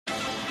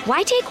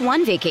Why take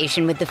one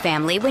vacation with the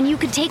family when you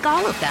could take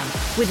all of them?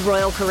 With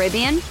Royal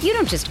Caribbean, you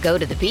don't just go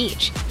to the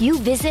beach. You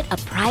visit a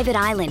private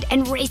island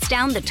and race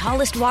down the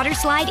tallest water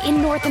slide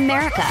in North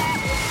America.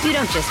 You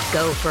don't just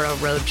go for a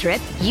road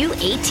trip. You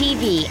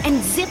ATV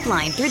and zip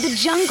line through the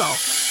jungle.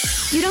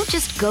 You don't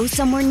just go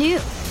somewhere new.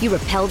 You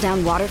rappel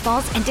down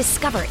waterfalls and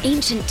discover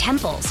ancient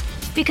temples.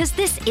 Because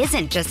this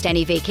isn't just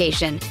any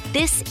vacation.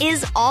 This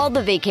is all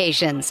the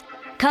vacations.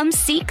 Come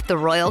seek the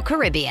Royal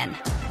Caribbean.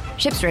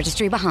 Ships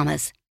Registry,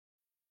 Bahamas.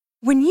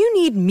 When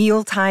you need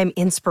mealtime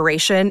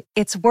inspiration,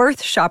 it's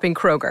worth shopping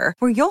Kroger,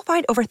 where you'll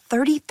find over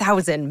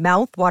 30,000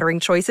 mouth-watering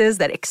choices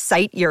that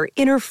excite your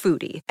inner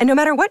foodie. And no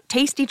matter what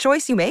tasty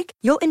choice you make,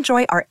 you'll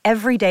enjoy our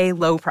everyday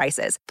low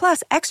prices,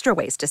 plus extra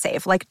ways to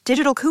save, like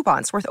digital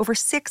coupons worth over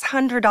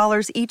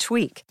 $600 each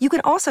week. You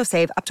can also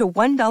save up to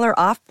 $1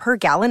 off per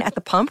gallon at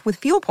the pump with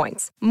fuel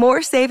points.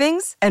 More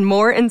savings and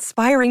more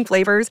inspiring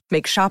flavors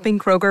make shopping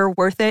Kroger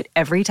worth it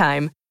every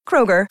time.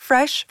 Kroger,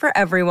 fresh for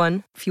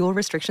everyone. Fuel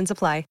restrictions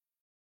apply.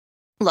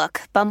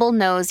 Look, Bumble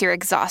knows you're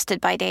exhausted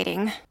by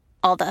dating.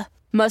 All the,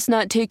 must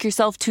not take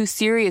yourself too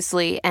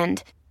seriously,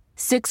 and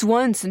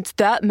 6'1" since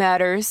that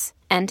matters,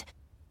 and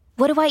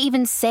what do I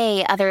even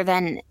say other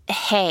than,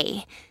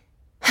 hey?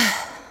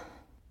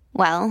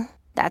 Well,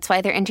 that's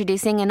why they're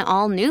introducing an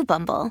all-new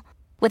Bumble,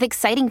 with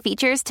exciting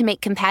features to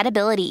make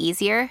compatibility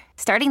easier,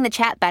 starting the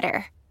chat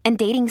better, and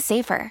dating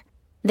safer.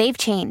 They've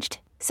changed,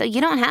 so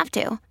you don't have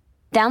to.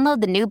 Download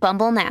the new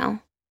Bumble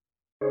now.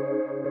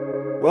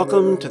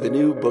 Welcome to the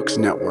New Books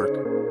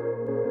Network.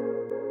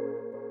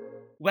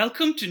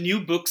 Welcome to New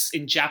Books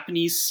in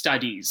Japanese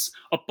Studies,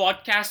 a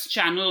podcast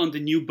channel on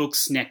the New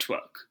Books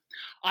Network.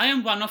 I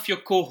am one of your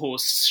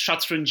co-hosts,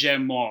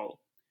 Shatrunjay Mall.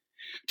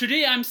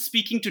 Today I'm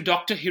speaking to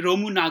Dr.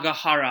 Hiromu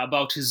Nagahara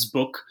about his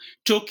book,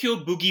 Tokyo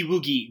Boogie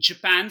Woogie,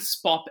 Japan's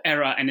Pop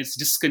Era and Its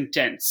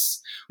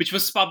Discontents, which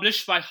was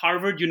published by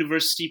Harvard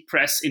University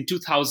Press in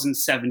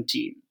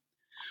 2017.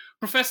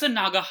 Professor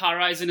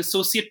Nagahara is an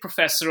associate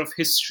professor of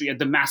history at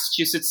the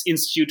Massachusetts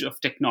Institute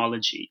of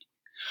Technology.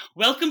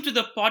 Welcome to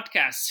the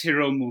podcast,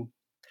 Hiromu.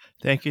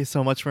 Thank you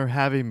so much for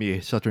having me,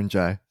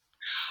 Shatrunjay.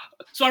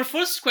 So our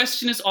first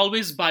question is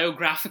always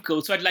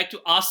biographical, so I'd like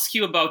to ask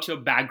you about your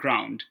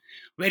background.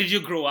 Where did you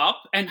grow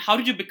up, and how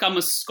did you become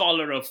a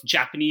scholar of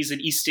Japanese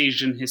and East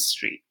Asian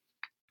history?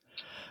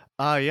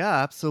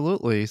 Yeah,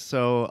 absolutely.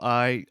 So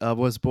I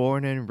was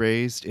born and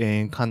raised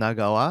in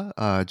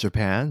Kanagawa,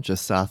 Japan,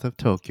 just south of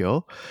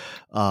Tokyo.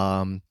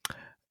 And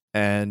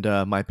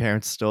my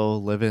parents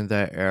still live in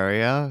that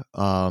area.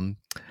 I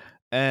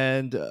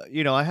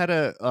had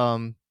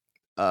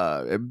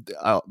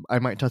I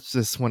might touch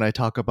this when I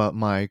talk about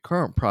my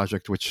current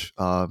project, which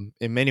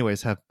in many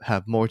ways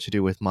have more to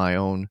do with my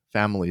own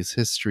family's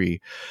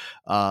history.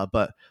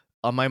 But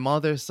on my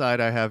mother's side,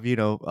 I have,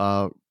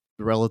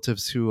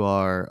 relatives who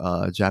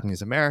are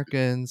Japanese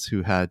Americans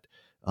who had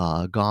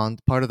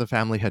part of the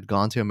family had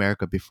gone to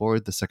America before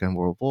the Second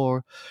World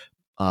War.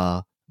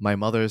 My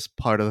mother's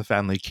part of the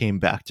family came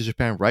back to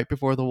Japan right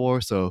before the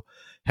war, so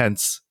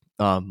hence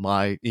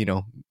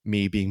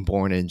me being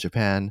born in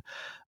Japan.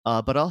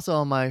 But also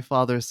on my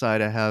father's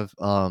side, I have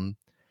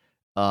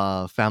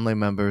family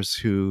members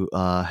who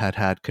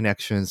had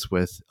connections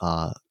with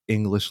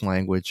English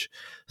language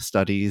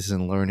studies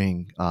and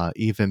learning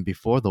even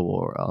before the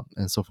war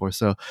and so forth.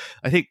 So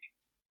I think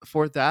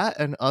for that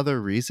and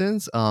other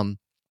reasons,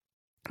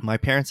 my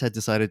parents had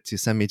decided to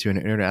send me to an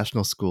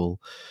international school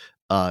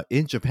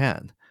in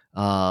Japan,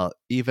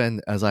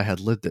 even as I had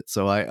lived it.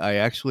 So I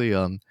actually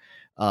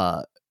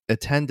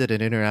attended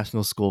an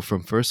international school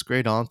from first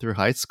grade on through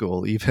high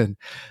school, even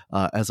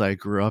as I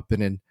grew up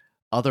in an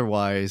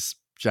otherwise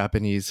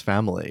Japanese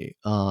family.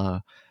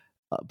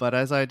 But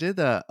as I did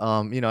that,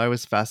 I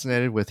was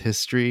fascinated with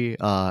history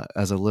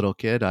as a little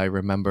kid. I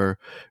remember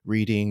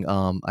reading,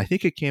 I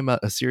think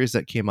a series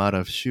that came out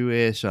of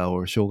Shueisha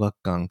or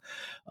Shogakkan.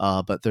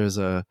 But there's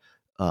I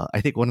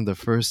think one of the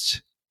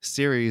first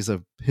series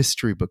of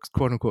history books,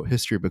 quote unquote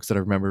history books that I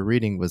remember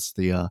reading was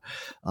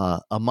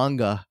a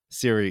manga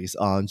series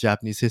on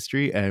Japanese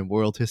history and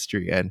world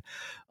history. And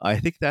I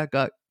think that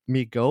got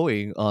me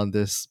going on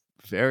this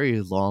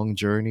very long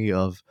journey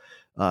of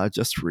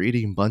just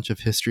reading a bunch of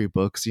history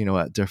books,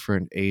 at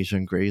different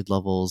Asian grade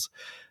levels.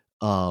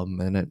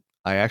 I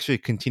actually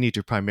continue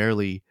to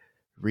primarily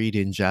read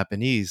in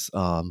Japanese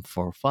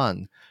for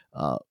fun,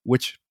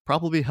 which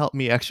probably helped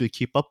me actually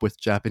keep up with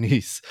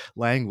Japanese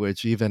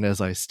language, even as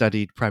I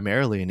studied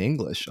primarily in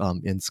English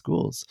in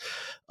schools.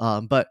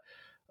 But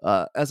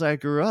as I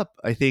grew up,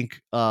 I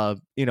think, I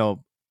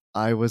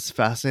was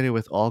fascinated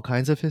with all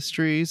kinds of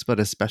histories, but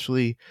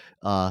especially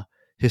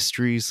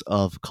histories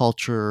of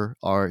culture,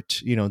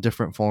 art,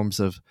 different forms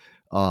of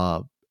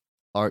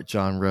art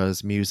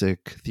genres,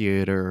 music,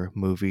 theater,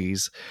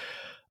 movies.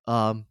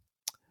 And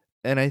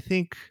I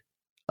think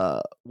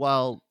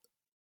while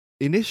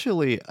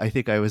initially I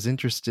think I was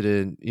interested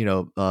in,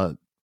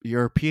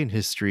 European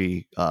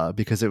history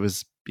because it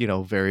was,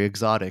 very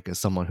exotic as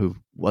someone who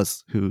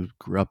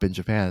grew up in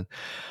Japan.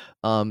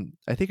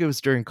 I think it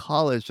was during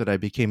college that I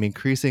became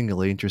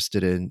increasingly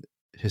interested in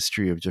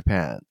history of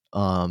Japan.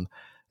 And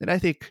I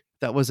think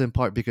that was in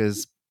part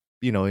because,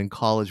 in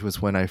college was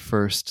when I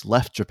first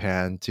left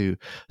Japan to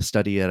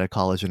study at a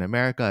college in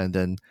America, and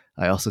then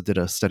I also did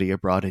a study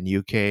abroad in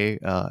UK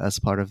as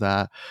part of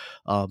that.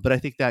 But I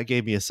think that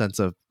gave me a sense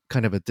of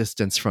kind of a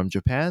distance from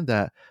Japan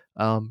that,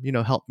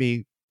 helped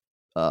me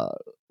uh,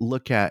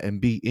 look at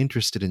and be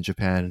interested in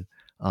Japan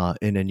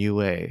in a new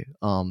way.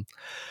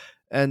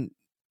 And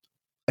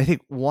I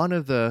think one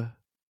of the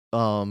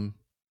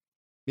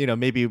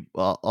maybe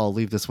I'll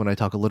leave this when I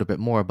talk a little bit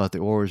more about the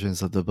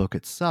origins of the book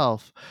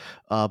itself.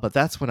 But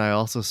that's when I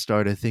also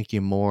started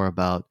thinking more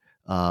about,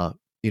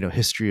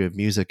 history of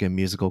music and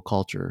musical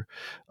culture.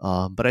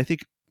 But I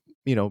think,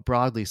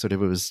 broadly, sort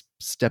of it was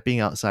stepping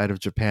outside of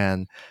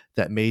Japan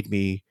that made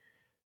me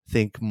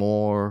think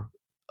more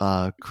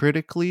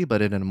critically,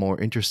 but in a more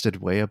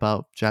interested way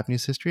about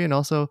Japanese history, and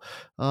also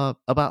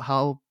about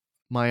how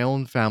my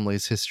own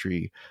family's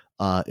history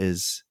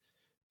is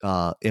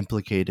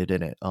implicated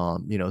in it.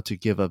 To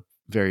give a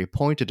very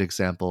pointed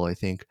example, I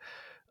think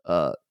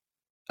uh,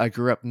 I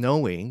grew up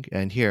knowing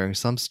and hearing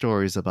some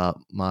stories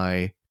about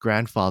my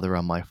grandfather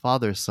on my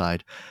father's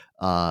side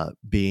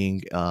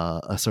being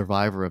a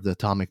survivor of the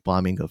atomic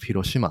bombing of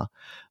Hiroshima,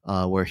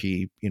 where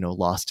he,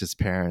 lost his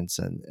parents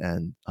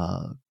and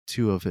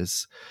two of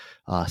his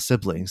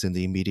siblings in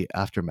the immediate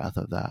aftermath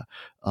of that.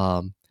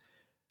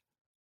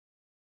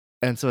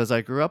 And so as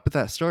I grew up with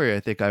that story, I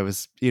think I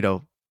was,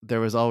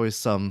 there was always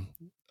some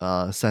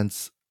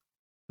sense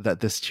that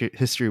this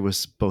history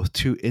was both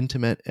too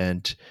intimate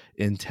and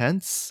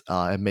intense.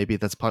 And maybe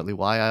that's partly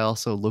why I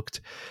also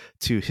looked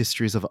to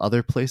histories of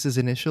other places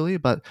initially.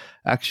 But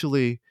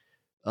actually,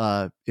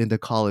 in the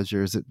college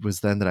years, it was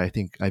then that I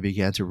think I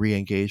began to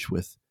re-engage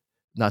with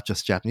not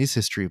just Japanese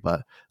history,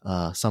 but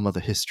some of the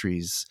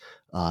histories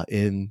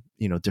in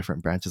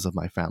different branches of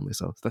my family.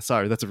 So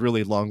sorry, that's a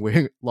really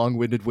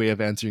long-winded way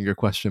of answering your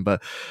question,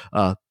 but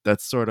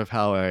that's sort of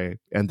how I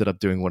ended up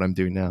doing what I'm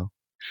doing now.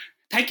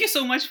 Thank you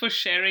so much for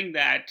sharing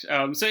that.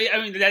 So,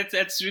 I mean,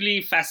 that's really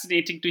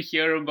fascinating to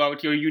hear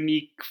about your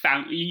unique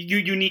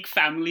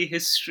family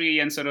history,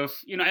 and sort of,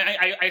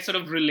 I sort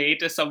of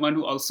relate as someone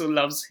who also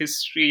loves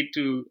history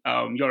to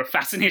your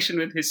fascination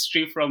with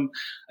history from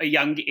a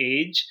young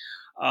age.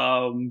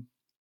 So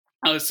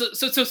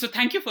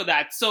thank you for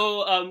that.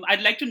 So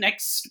I'd like to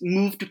next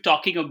move to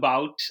talking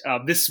about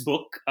this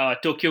book,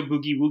 Tokyo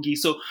Boogie Woogie.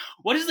 So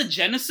what is the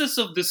genesis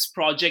of this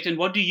project, and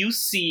what do you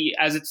see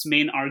as its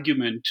main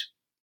argument?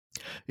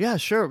 Yeah,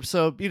 sure.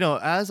 So,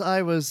 as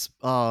I was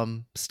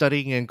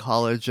studying in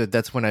college,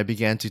 that's when I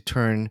began to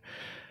turn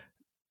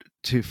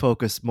to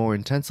focus more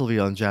intensively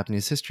on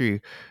Japanese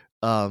history.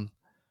 Um,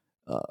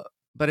 uh,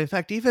 but in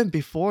fact, even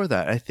before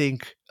that, I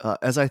think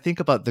as I think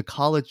about the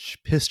college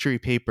history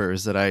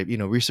papers that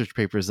research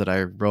papers that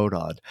I wrote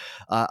on,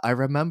 I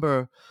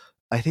remember,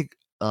 I think,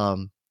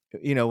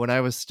 when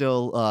I was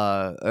still,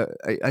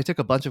 I took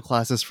a bunch of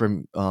classes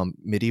from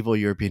medieval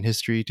European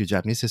history to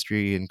Japanese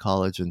history in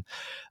college. And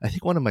I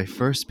think one of my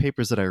first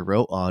papers that I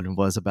wrote on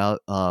was about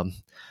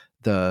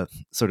the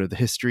sort of the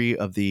history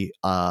of the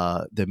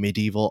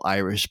medieval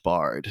Irish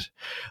bard,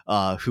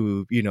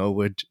 who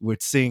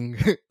would sing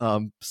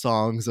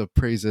songs of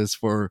praises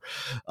for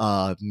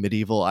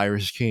medieval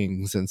Irish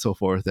kings and so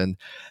forth. And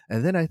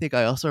then I think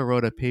I also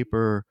wrote a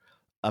paper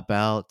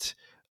about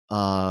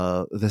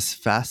this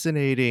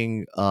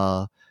fascinating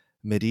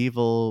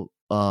medieval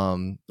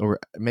or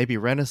maybe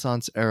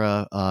Renaissance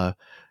era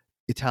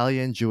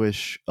Italian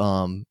Jewish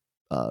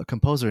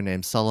composer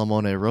named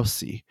Salomone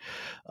Rossi,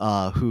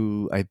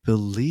 who I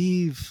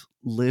believe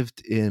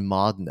lived in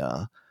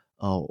Modena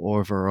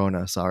or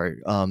Verona. Sorry,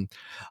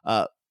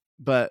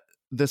 but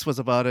this was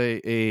about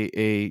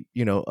a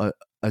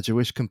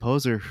Jewish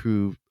composer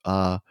who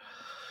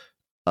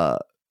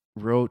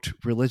wrote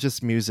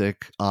religious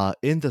music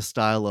in the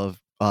style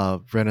of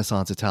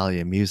Renaissance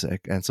Italian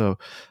music. And so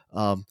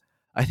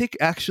I think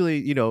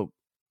actually,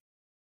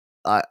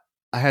 I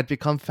had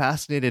become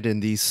fascinated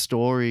in these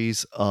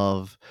stories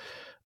of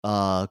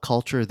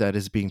culture that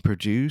is being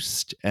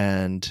produced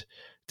and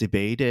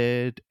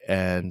debated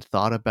and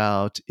thought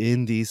about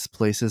in these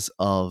places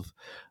of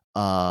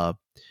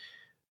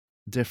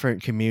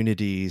different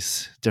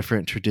communities,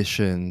 different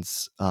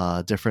traditions,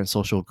 different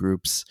social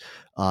groups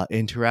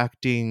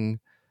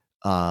interacting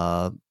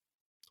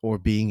or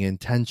being in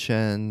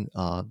tension,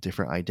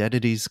 different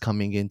identities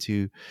coming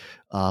into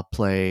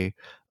play.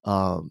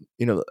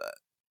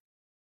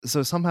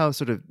 So somehow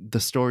sort of the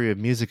story of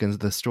music and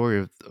the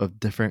story of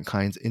different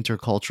kinds,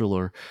 intercultural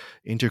or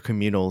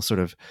intercommunal sort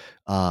of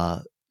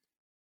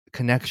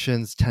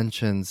connections,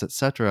 tensions,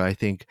 etc., I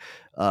think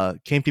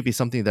came to be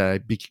something that I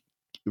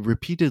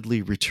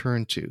repeatedly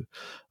returned to.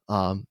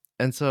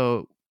 And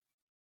so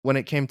when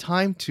it came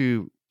time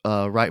to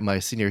write my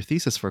senior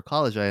thesis for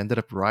college, I ended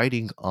up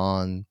writing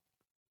on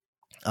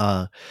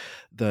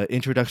the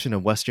introduction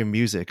of Western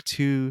music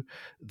to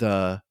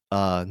the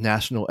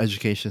national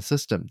education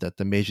system that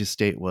the Meiji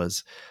state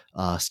was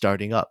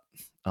starting up.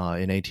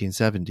 in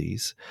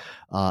 1870s,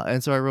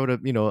 and so I wrote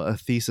a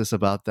thesis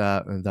about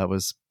that, and that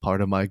was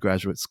part of my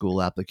graduate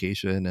school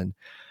application,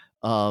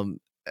 um,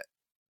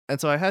 and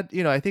so I had,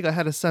 I think I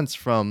had a sense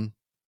from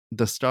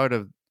the start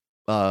of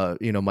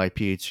my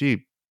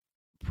PhD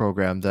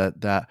program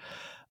that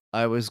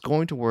I was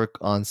going to work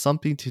on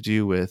something to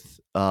do with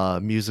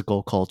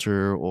musical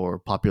culture or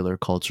popular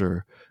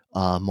culture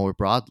more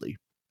broadly.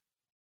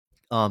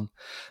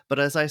 But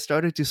as I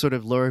started to sort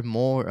of learn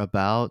more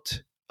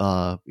about,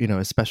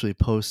 especially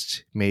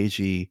post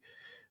Meiji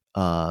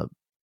uh,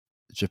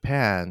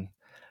 Japan,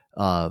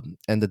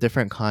 and the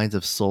different kinds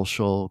of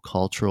social,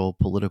 cultural,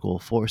 political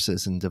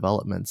forces and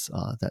developments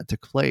that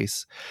took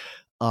place,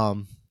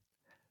 um,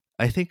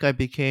 I think I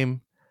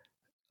became,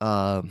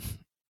 um,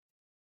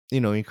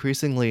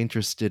 increasingly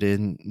interested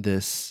in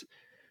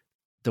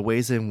the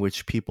ways in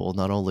which people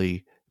not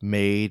only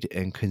made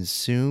and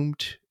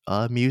consumed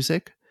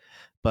music,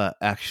 but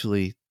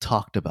actually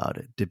talked about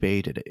it,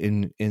 debated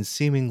it in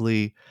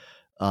seemingly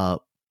uh,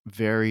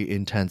 very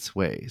intense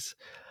ways.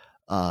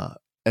 Uh,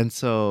 and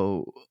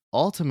so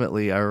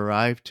ultimately, I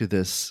arrived to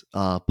this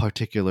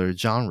particular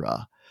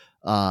genre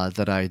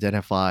that I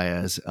identify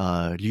as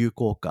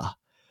ryukoka,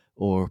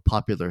 or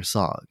popular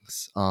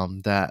songs,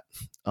 um,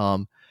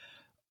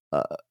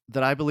 uh,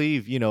 that I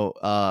believe,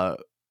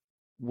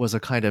 was a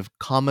kind of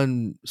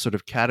common sort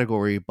of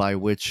category by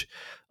which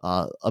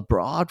a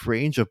broad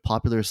range of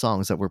popular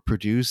songs that were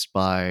produced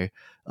by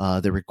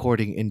the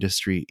recording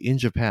industry in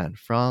Japan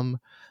from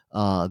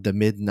the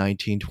mid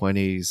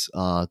 1920s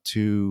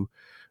to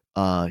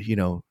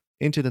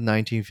into the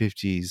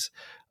 1950s,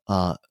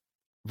 uh,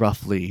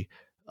 roughly,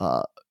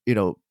 uh, you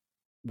know,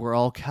 were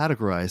all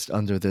categorized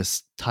under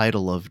this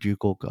title of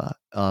ryukoka.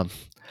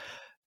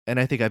 And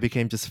I think I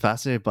became just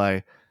fascinated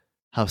by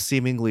how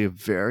seemingly a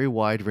very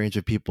wide range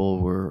of people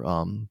were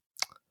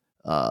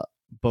uh,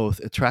 both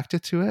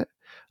attracted to it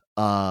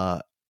uh,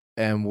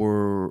 and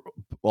were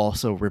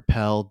also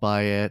repelled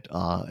by it.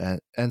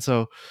 And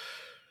so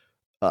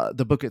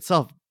the book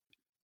itself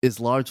is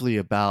largely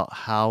about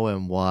how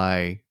and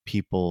why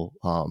people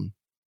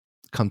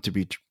come to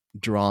be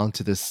drawn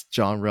to this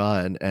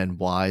genre, and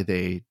why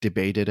they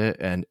debated it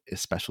and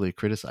especially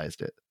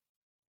criticized it.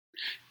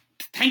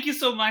 Thank you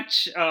so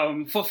much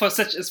for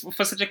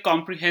such a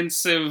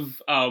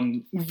comprehensive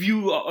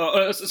view,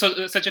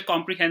 such a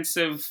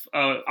comprehensive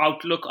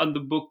outlook on the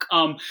book.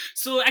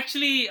 So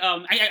actually,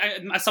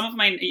 some of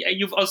mine,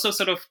 you've also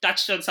sort of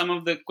touched on some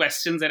of the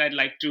questions that I'd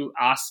like to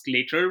ask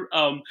later.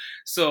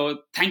 So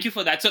thank you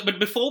for that. So, but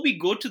before we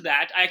go to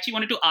that, I actually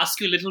wanted to ask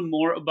you a little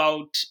more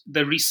about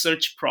the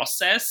research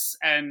process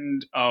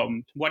and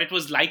what it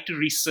was like to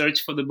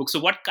research for the book. So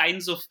what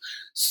kinds of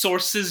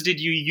sources did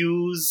you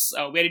use?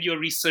 Where did your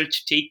research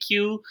take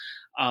you?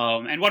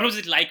 And what was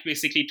it like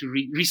basically to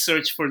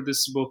research for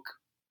this book?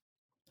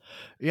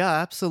 Yeah,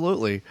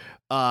 absolutely.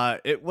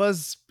 It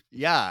was,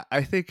 yeah,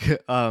 I think,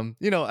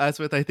 as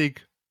with, I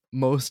think,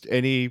 most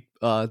any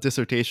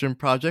dissertation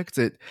projects,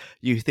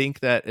 you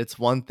think that it's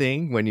one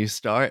thing when you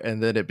start,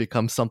 and then it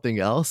becomes something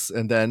else.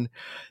 And then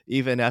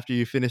even after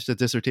you finish the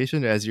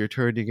dissertation, as you're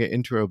turning it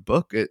into a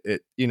book,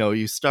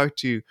 you start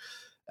to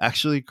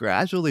actually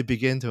gradually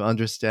begin to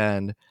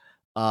understand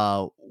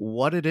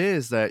what it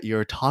is that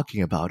you're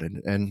talking about,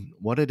 and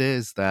what it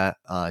is that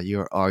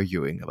you're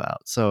arguing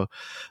about. So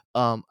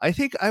I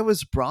think I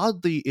was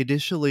broadly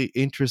initially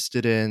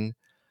interested in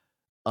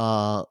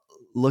uh,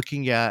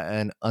 looking at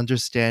and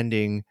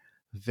understanding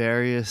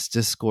various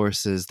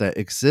discourses that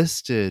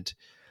existed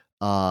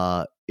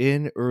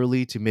in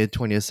early to mid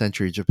 20th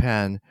century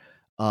Japan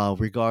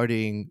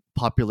regarding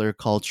popular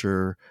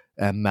culture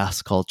and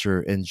mass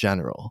culture in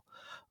general.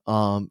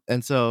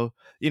 And so,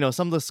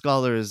 some of the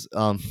scholars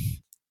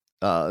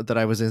that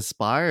I was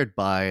inspired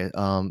by,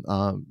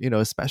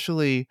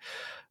 especially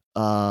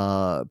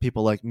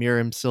people like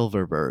Miriam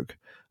Silverberg,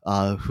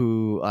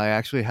 who I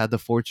actually had the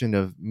fortune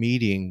of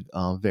meeting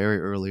very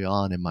early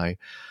on in my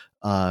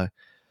uh,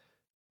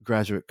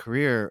 graduate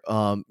career.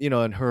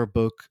 In her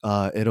book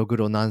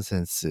 "Eroguro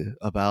Nonsense"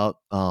 about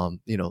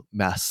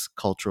mass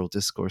cultural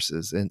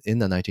discourses in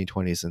the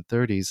 1920s and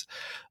 30s,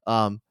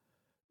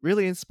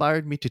 really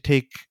inspired me to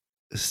take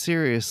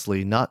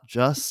seriously not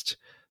just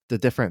the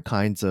different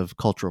kinds of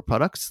cultural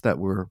products that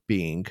were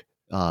being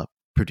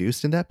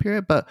produced in that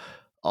period, but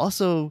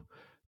also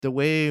the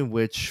way in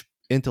which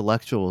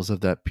intellectuals of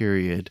that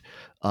period,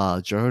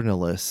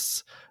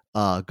 journalists,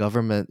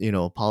 government,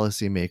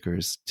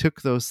 policymakers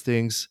took those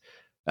things,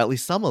 at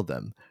least some of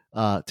them,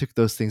 took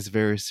those things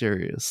very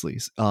seriously.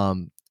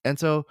 And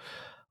so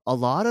a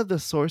lot of the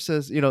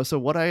sources, so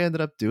what I ended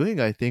up doing,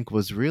 I think,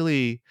 was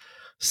really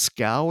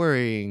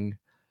scouring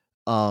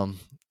um,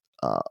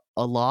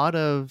 a lot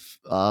of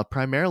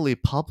primarily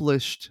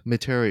published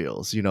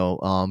materials,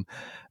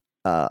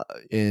 uh,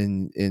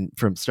 in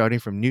from starting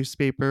from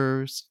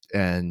newspapers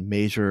and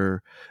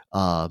major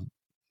uh,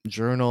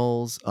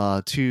 journals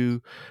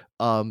to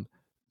um,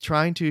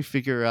 trying to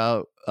figure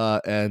out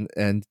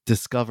and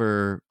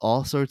discover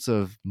all sorts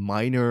of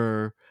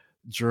minor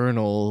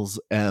journals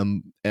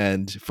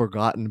and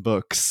forgotten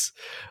books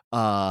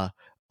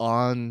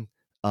on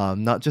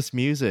not just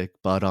music,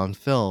 but on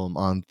film,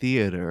 on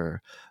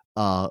theater,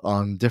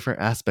 on different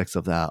aspects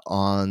of that,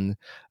 on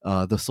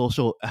the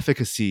social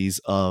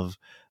efficacies of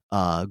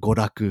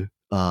goraku,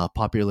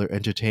 popular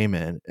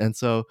entertainment. And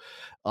so,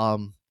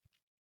 um,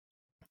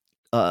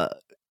 uh,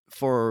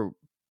 for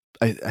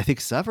I think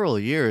several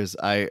years,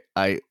 I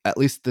at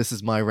least this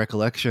is my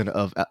recollection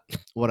of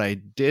what I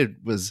did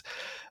was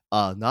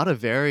not a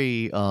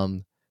very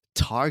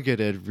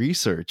targeted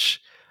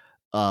research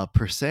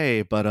per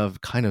se, but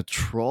of kind of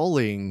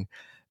trolling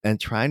and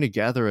trying to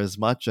gather as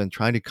much and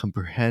trying to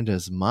comprehend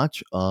as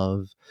much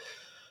of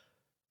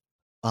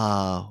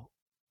uh,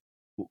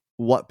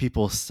 what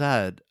people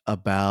said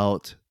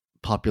about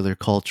popular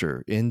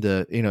culture in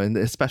the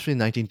especially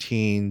 19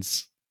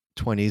 teens,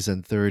 20s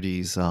and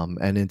 30s,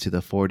 and into the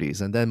 40s.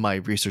 And then my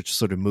research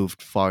sort of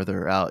moved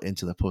farther out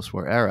into the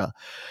post-war era,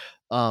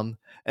 and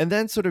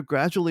then sort of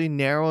gradually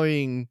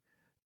narrowing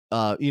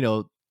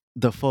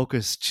the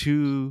focus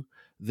to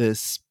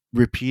this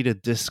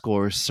repeated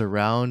discourse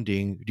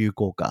surrounding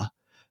Ryukoka,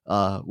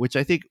 which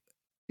I think,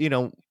 you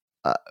know,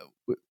 uh,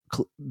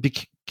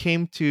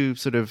 came to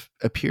sort of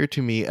appear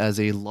to me as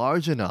a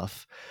large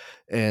enough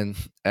and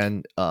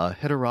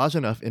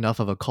heterogeneous enough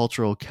of a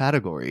cultural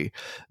category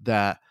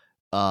that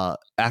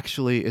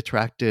actually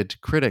attracted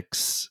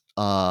critics,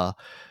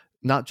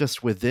 not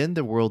just within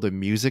the world of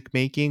music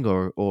making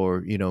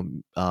or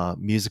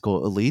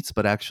musical elites,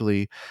 but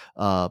actually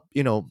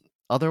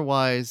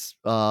otherwise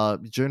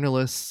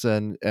journalists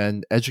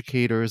and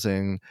educators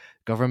and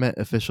government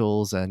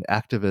officials and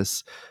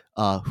activists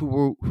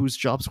whose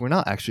jobs were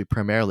not actually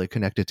primarily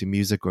connected to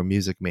music or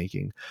music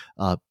making,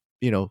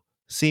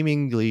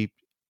 seemingly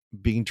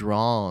being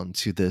drawn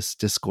to this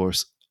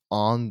discourse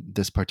on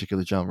this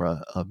particular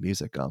genre of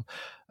music.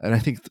 And I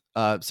think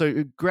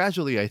so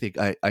gradually I think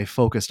I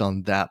focused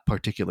on that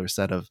particular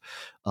set of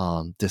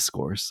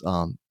discourse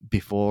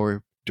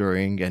before,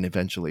 during, and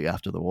eventually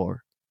after the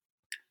war.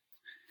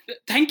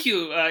 Thank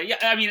you. Yeah,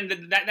 I mean,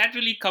 that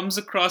really comes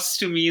across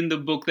to me in the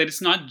book, that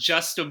it's not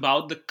just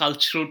about the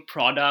cultural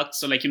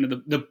products or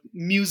the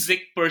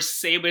music per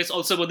se, but it's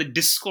also about the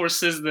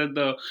discourses that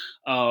the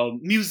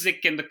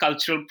music and the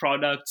cultural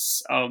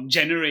products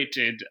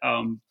generated.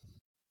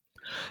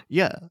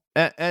 Yeah.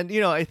 And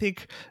I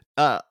think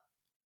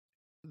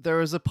there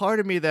was a part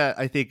of me that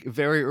I think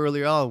very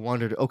early on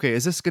wondered, okay,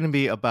 is this going to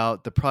be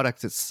about the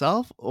product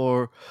itself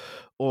or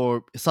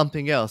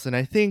something else? And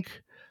I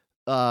think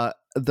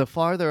the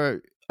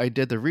farther I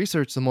did the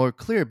research, the more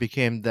clear it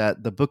became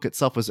that the book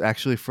itself was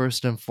actually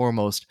first and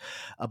foremost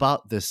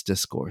about this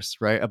discourse,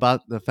 right?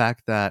 About the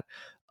fact that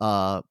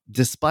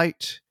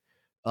despite,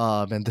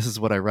 and this is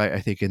what I write,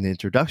 I think, in the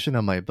introduction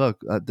of my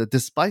book, that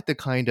despite the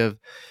kind of,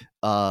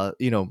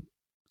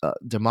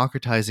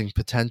 democratizing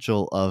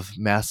potential of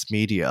mass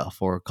media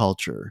for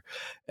culture,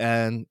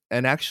 and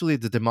actually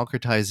the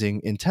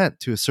democratizing intent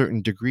to a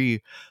certain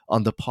degree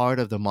on the part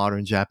of the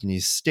modern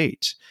Japanese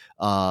state,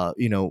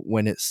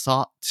 when it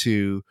sought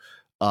to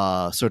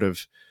sort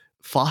of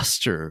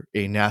foster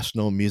a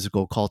national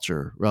musical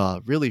culture,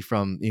 really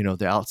from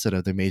the outset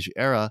of the Meiji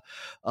era,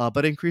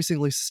 but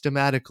increasingly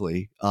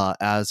systematically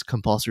as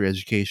compulsory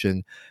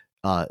education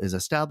is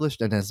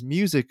established and as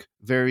music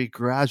very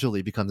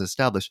gradually becomes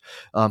established.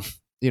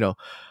 You know,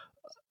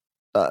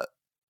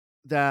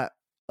 that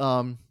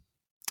I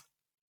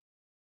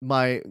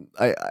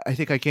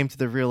think I came to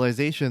the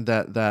realization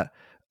that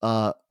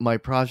my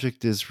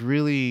project is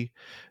really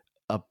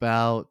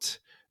about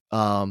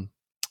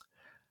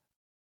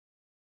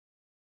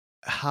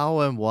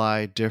how and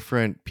why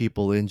different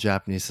people in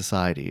Japanese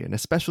society, and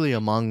especially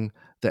among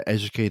the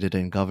educated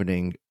and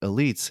governing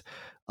elites,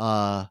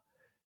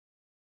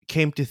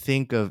 came to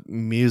think of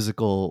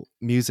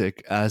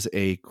music as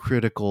a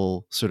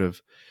critical sort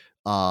of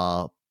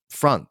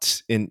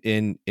front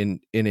in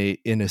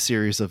a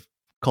series of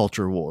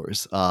culture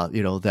wars,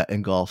 that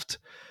engulfed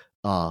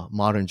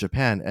modern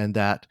Japan, and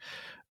that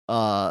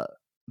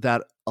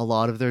that a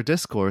lot of their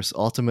discourse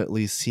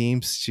ultimately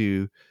seems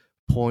to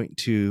point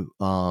to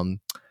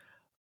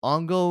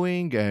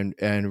ongoing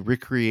and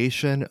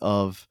recreation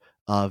of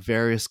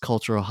various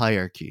cultural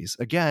hierarchies.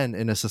 Again,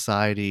 in a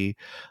society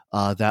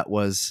that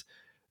was,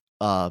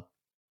 at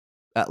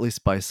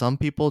least by some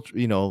people,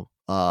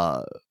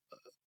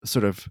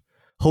 sort of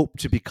hope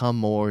to become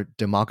more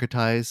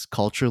democratized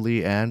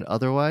culturally and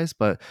otherwise,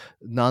 but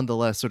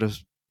nonetheless, sort of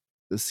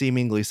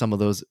seemingly some of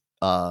those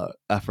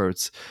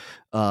efforts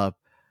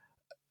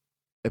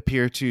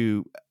appear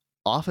to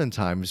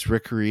oftentimes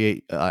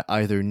recreate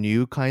either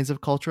new kinds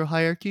of cultural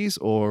hierarchies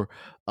or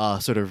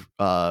sort of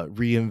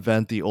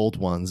reinvent the old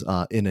ones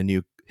in a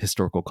new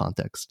historical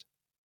context.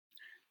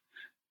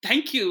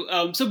 Thank you.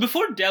 So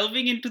before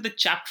delving into the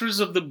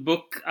chapters of the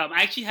book,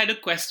 I actually had a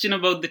question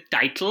about the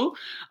title.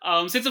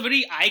 So it's a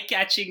very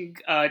eye-catching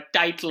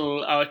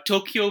title,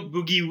 Tokyo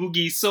Boogie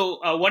Woogie.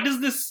 So what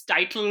does this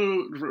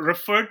title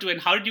refer to,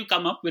 and how did you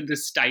come up with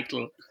this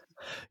title?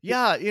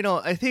 Yeah,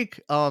 I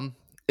think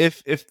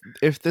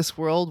if this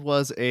world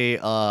was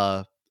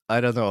a I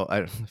don't know.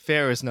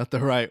 Fair is not the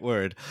right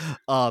word.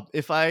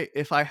 If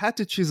I had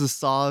to choose a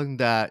song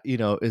that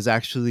is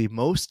actually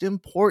most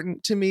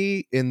important to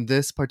me in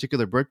this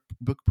particular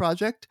book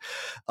project,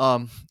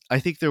 I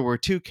think there were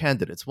two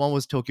candidates. One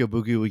was Tokyo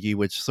Boogie Woogie,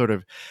 which sort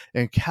of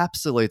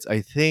encapsulates,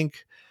 I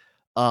think,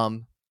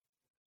 um,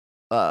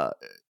 uh,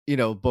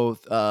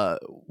 both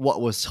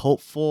what was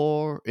hoped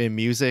for in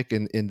music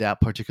in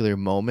that particular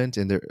moment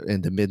in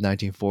the mid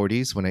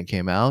 1940s when it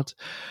came out.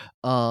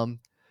 Um,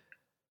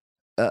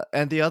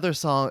 and the other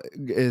song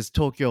is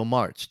Tokyo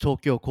March,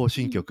 Tokyo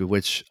Koshinkyoku,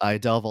 which I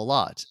delve a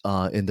lot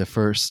in the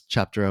first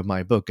chapter of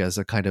my book as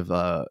a kind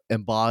of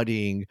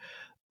embodying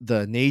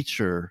the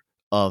nature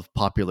of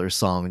popular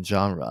song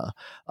genre.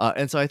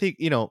 And so I think,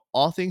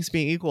 all things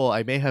being equal,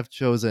 I may have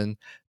chosen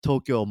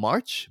Tokyo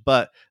March,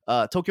 but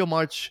Tokyo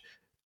March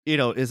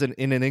is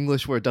in an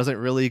English where it doesn't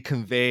really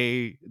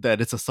convey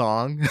that it's a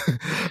song.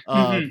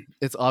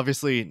 It's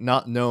obviously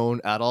not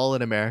known at all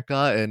in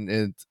America, and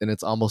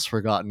it's almost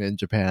forgotten in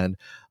Japan,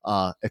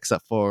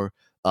 except for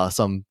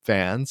some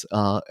fans.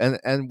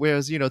 And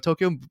whereas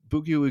Tokyo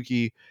Boogie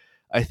Woogie,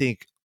 I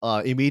think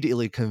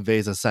immediately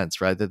conveys a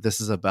sense, right, that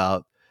this is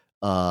about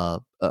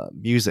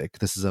music.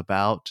 This is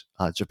about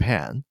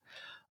Japan.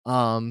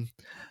 Um,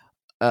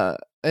 uh,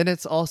 and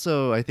it's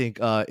also, I think,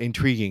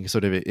 intriguing.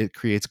 Sort of, it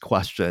creates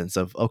questions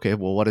of, okay,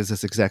 well, what is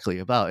this exactly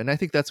about? And I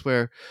think that's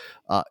where,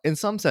 in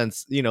some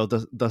sense,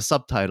 the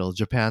subtitle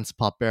 "Japan's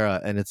Pop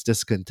Era and Its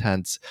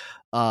Discontents,"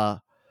 uh,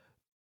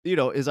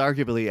 is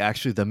arguably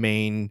actually the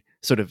main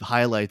sort of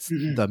highlights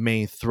the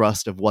main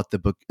thrust of what the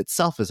book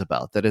itself is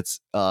about. That it's,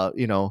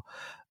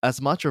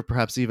 as much or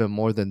perhaps even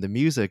more than the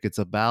music, it's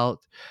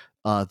about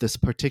this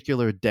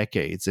particular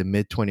decades in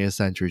mid 20th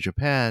century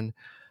Japan,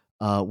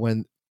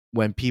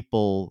 when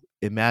people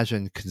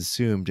imagined,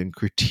 consumed, and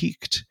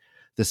critiqued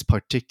this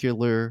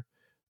particular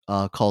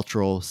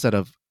cultural set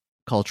of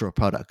cultural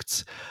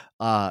products,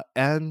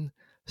 and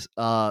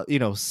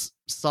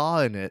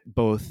saw in it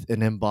both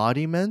an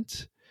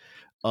embodiment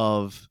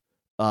of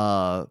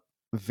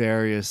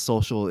various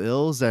social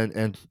ills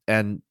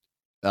and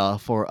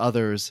for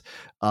others,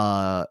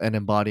 an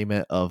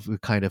embodiment of the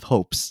kind of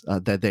hopes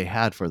that they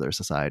had for their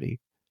society.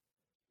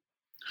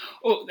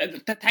 Oh,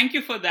 thank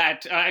you for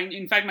that.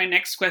 In fact, my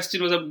next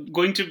question was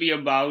going to be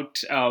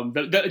about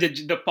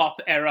the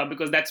pop era,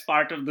 because that's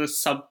part of the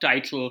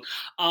subtitle.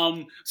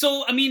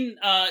 So, I mean,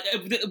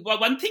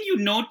 one thing you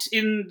note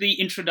in the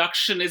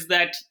introduction is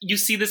that you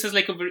see this as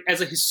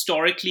as a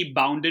historically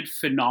bounded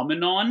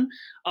phenomenon.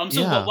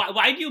 So, Yeah.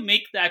 why do you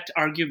make that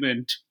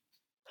argument?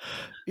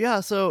 Yeah,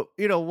 so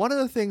one of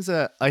the things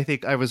that I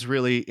think I was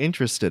really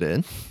interested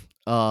in,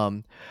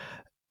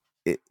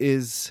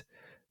 is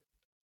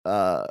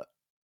uh,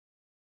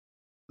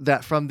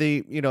 that from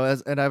the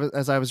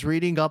as I was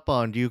reading up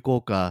on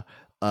Ryukoka,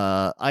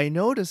 I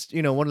noticed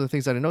one of the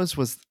things that I noticed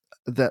was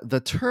that the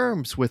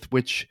terms with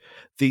which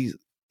the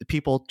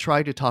people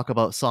try to talk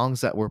about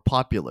songs that were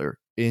popular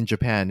in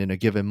Japan in a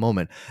given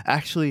moment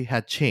actually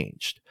had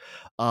changed.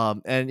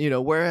 And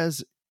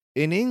whereas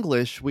in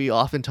English we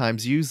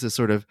oftentimes use this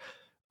sort of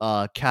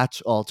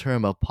catch-all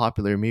term of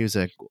popular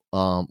music,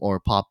 or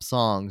pop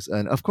songs.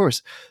 And of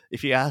course,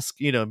 if you ask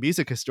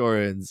music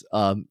historians,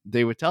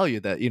 they would tell you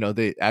that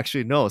they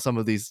actually know some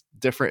of these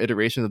different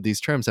iterations of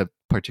these terms have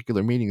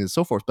particular meanings and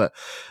so forth. But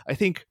I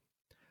think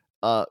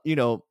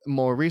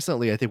more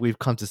recently, I think we've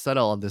come to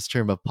settle on this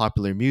term of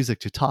popular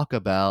music to talk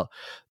about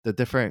the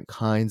different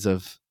kinds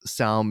of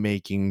sound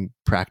making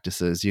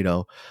practices,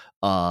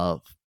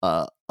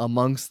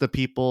 amongst the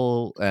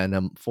people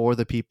and for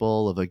the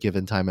people of a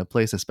given time and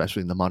place,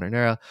 especially in the modern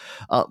era.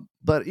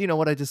 But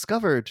what I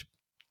discovered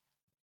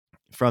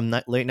from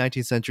late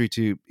 19th century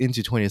to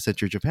into 20th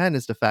century Japan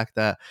is the fact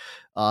that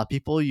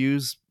people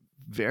use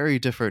very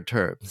different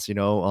terms.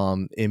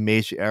 In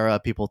Meiji era,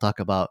 people talk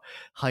about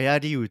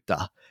hayari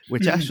uta,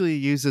 which actually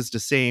uses the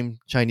same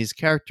Chinese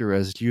character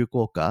as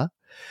ryukoka,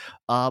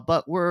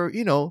 but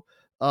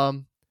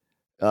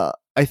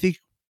I think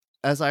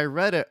as I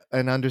read it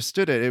and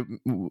understood it,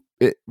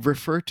 it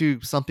referred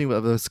to something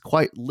that was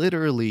quite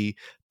literally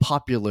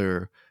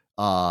popular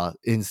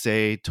in,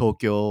 say,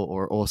 Tokyo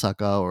or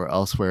Osaka or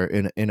elsewhere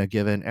in a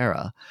given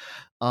era.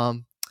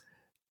 And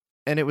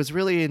it was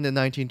really in the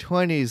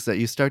 1920s that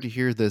you start to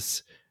hear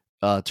this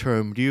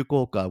term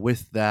ryukoka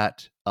with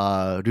that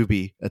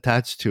ruby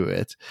attached to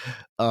it.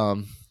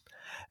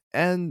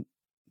 And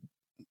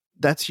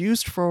that's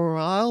used for a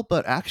while,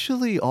 but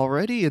actually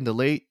already in the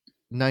late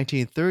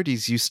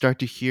 1930s, you start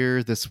to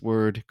hear this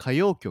word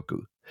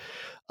kayokyoku,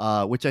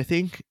 which I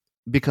think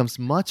becomes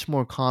much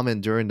more common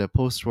during the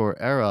post-war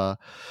era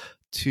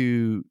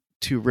to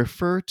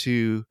refer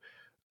to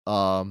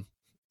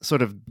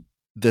sort of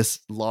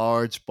this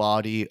large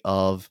body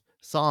of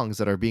songs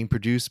that are being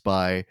produced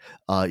by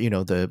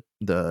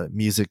the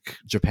music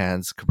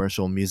Japan's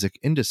commercial music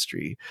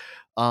industry,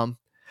 and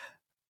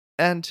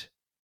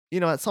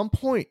at some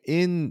point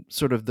in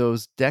sort of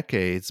those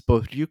decades,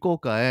 both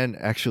ryukoka and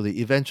actually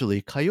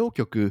eventually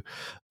kayokyoku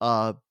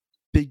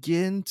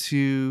begin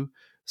to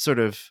sort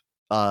of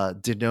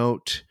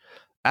denote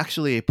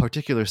actually a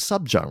particular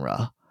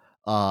subgenre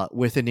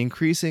with an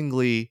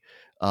increasingly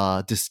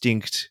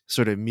distinct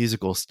sort of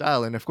musical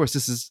style. And of course,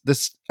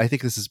 I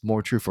think this is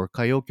more true for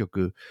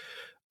kayokyoku,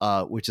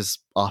 which is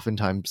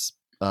oftentimes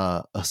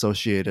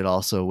associated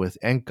also with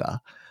enka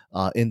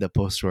in the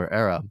post-war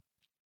era.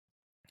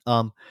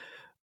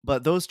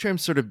 But those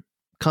terms sort of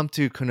come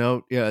to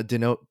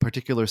denote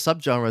particular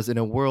subgenres in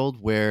a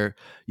world where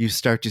you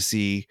start to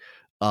see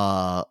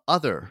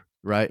other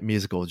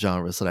musical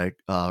genres like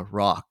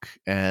rock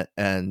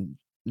and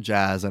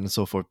jazz and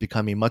so forth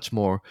becoming much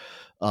more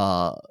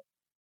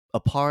a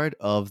part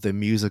of the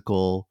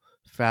musical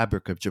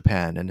fabric of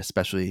Japan, and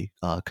especially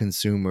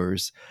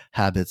consumers'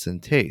 habits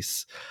and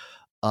tastes.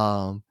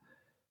 But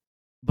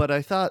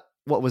I thought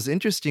what was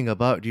interesting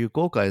about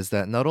Ryukoka is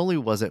that not only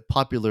was it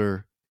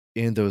popular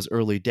in those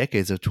early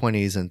decades of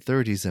 20s and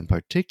 30s in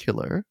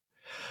particular,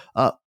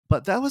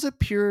 but that was a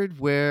period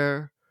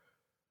where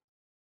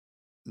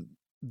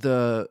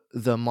the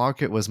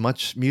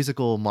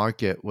musical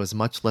market was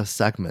much less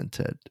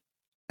segmented,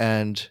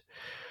 and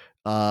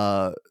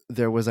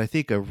there was, I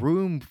think, a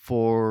role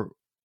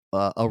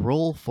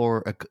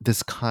for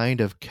this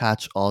kind of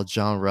catch-all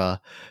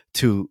genre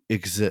to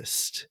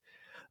exist.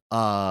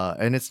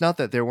 And it's not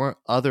that there weren't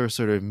other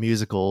sort of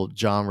musical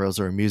genres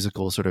or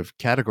musical sort of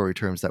category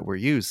terms that were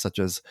used, such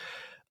as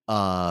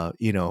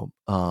kei-ongaku,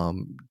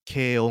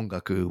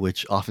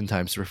 which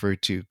oftentimes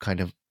referred to kind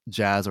of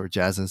jazz or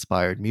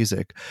jazz-inspired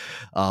music,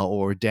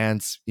 or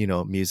dance,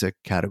 music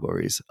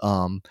categories.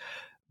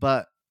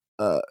 But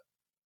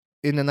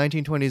in the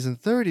 1920s and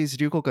 30s,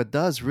 Ryukoka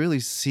does really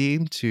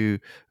seem to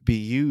be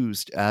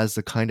used as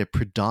the kind of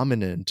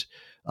predominant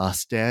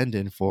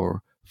stand-in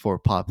for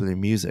popular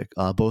music,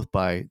 both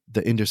by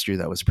the industry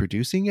that was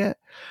producing it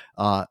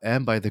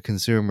and by the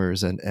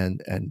consumers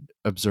and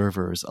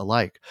observers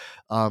alike.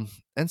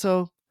 And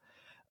so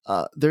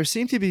there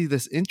seemed to be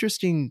this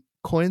interesting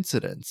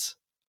coincidence,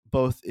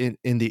 both in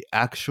the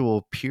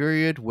actual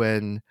period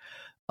when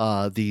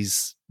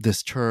this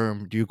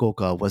term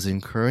Ryukoka was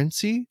in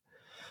currency,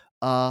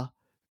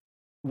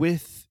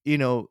 with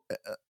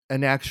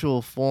an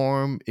actual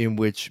form in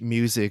which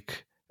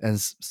music and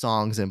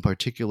songs in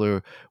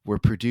particular were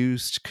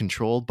produced,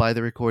 controlled by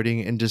the recording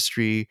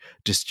industry,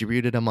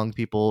 distributed among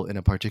people in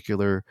a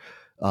particular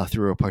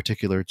through a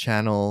particular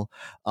channel,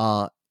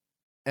 and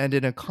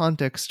in a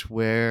context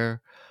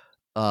where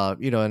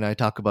and I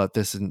talk about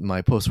this in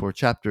my post-war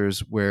chapters,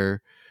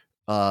 where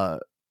the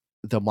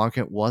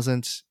market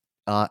wasn't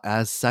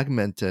as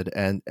segmented,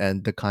 and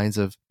the kinds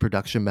of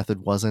production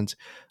method wasn't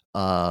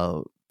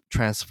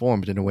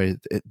transformed in a way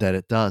that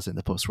it does in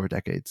the post-war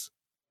decades.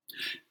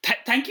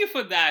 Thank you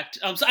for that.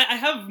 So I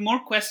have more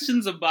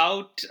questions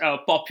about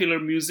popular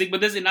music,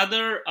 but there's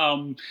another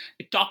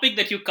topic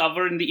that you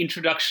cover in the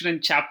introduction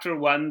in chapter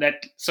 1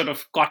 that sort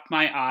of caught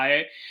my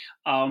eye,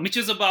 which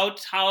is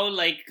about how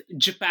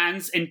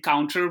Japan's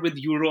encounter with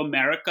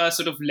Euro-America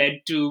sort of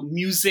led to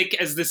music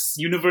as this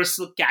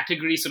universal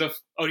category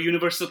or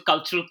universal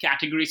cultural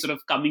category sort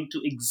of coming to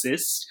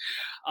exist.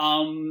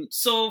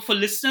 So for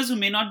listeners who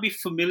may not be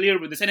familiar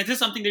with this, and it is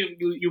something that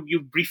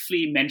you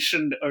briefly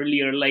mentioned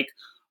earlier,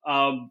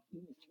 how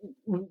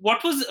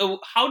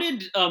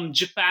did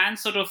Japan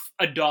sort of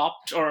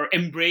adopt or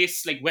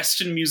embrace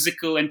Western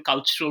musical and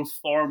cultural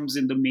forms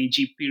in the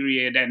Meiji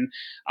period, and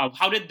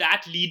how did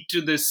that lead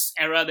to this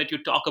era that you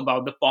talk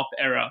about, the pop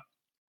era?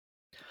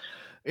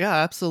 Yeah,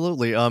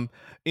 absolutely. I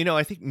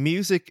think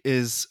music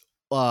is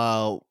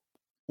one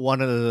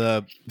of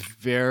the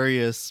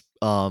various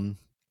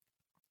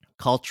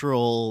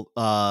cultural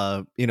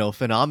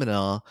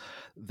phenomena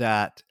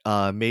that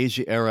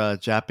Meiji era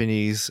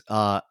Japanese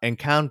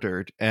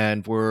encountered,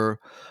 and were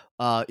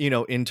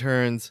in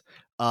turns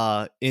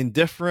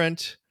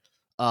indifferent,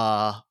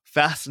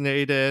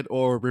 fascinated,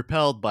 or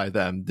repelled by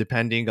them,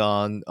 depending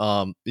on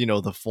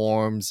the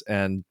forms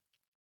and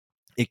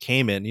it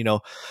came in.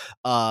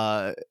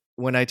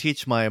 When I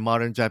teach my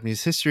modern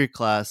Japanese history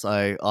class,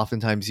 I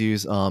oftentimes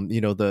use some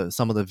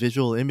of the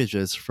visual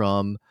images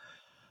from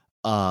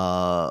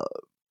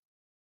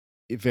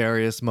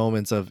various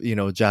moments of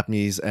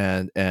Japanese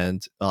and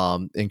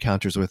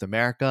encounters with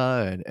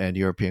America and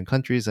European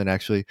countries, and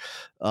actually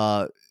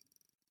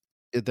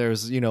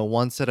there's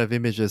one set of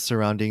images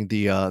surrounding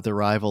the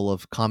arrival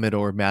of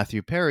Commodore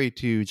Matthew Perry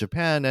to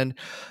Japan, and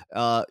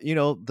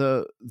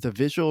the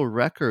visual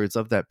records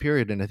of that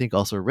period, and I think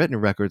also written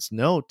records,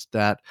 note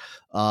that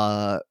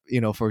for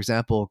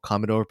example,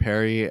 Commodore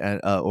Perry and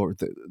or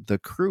the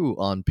crew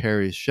on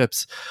Perry's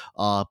ships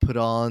put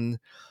on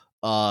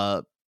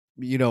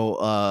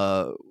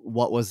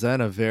what was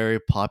then a very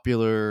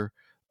popular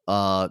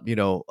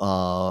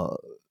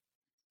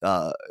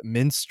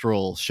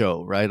minstrel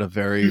show, right? A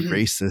very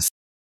racist,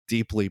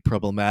 deeply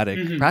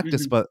problematic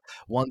practice, but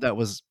one that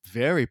was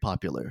very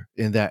popular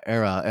in that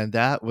era. And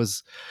that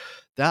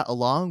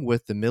along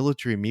with the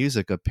military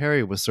music of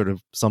Perry was sort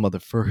of some of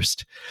the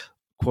first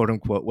quote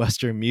unquote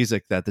Western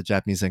music that the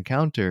Japanese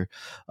encounter.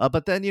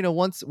 But then,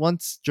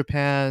 once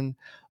Japan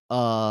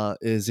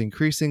is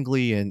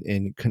increasingly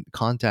in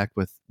contact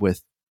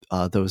with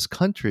those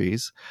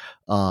countries,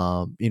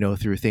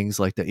 through things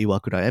like the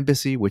Iwakura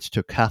Embassy, which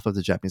took half of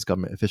the Japanese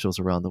government officials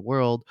around the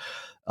world.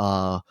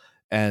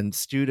 And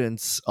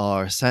students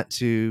are sent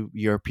to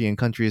European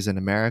countries in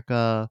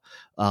America,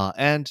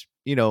 and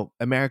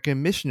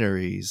American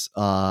missionaries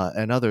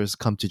and others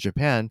come to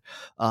Japan.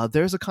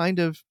 There's a kind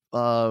of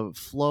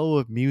flow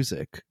of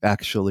music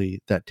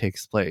actually that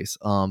takes place,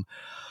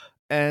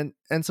 and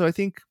so I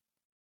think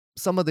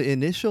some of the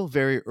initial,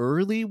 very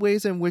early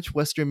ways in which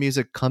Western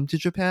music come to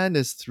Japan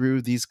is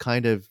through these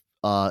kind of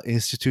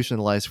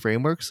institutionalized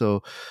frameworks.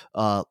 So,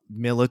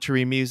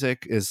 military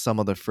music is some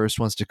of the first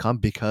ones to come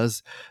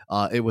because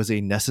it was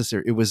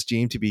it was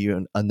deemed to be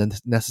a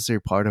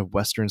necessary part of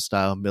Western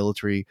style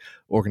military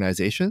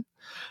organization.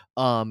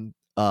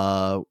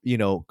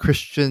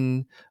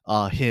 Christian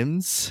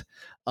hymns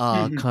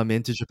come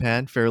into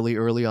Japan fairly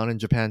early on in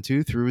Japan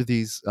too, through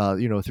these,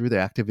 through the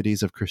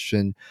activities of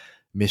Christian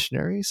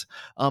missionaries.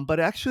 But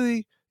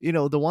actually,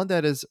 the one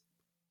that is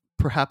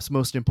perhaps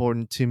most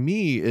important to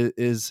me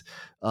is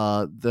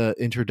the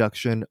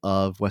introduction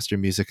of Western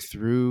music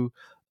through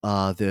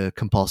the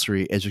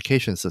compulsory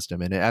education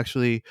system. And it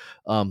actually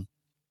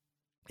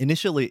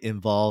initially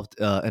involved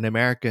an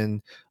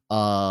American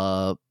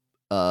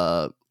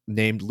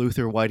named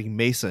Luther Whiting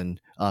Mason,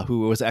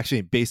 who was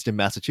actually based in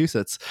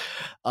Massachusetts,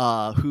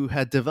 who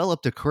had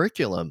developed a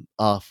curriculum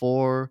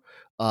for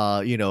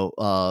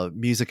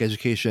music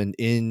education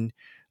in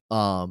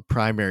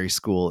primary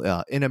school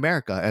in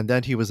America. And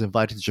then he was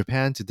invited to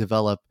Japan to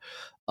develop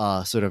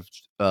sort of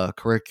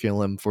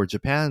curriculum for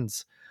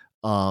Japan's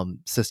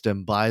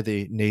system by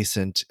the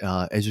nascent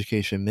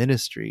education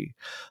ministry.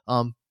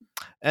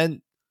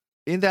 And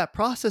in that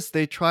process,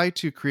 they try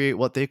to create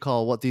what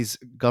these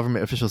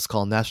government officials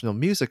call national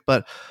music.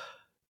 But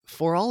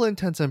for all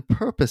intents and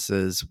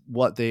purposes,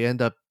 what they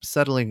end up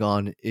settling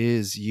on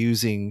is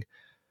using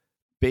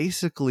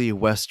basically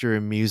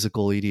Western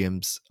musical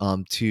idioms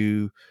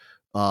to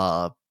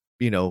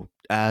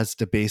as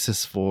the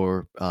basis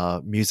for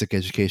music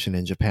education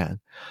in Japan.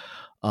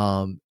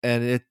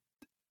 And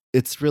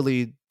it's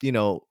really,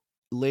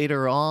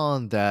 later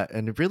on that,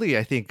 and really,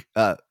 I think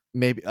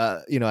maybe,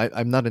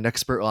 I'm not an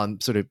expert on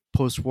sort of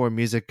post-war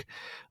music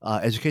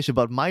education,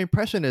 but my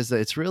impression is that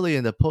it's really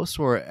in the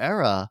post-war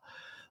era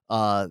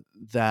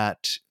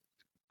that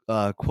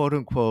quote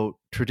unquote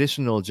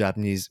traditional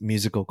Japanese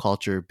musical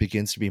culture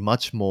begins to be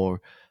much more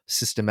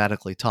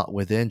systematically taught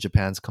within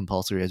Japan's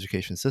compulsory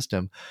education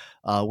system,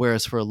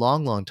 whereas for a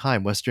long, long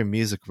time, Western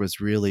music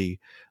was really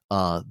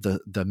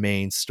the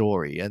main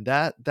story, and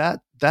that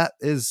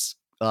is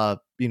a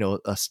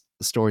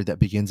story that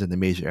begins in the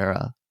Meiji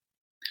era.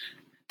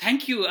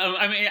 Thank you.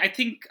 I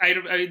think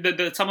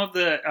some of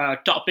the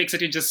topics that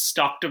you just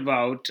talked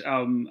about,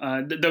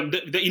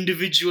 the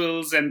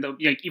individuals and the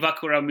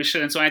Iwakura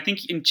mission, and so I think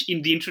in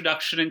the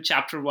introduction in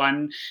chapter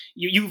 1,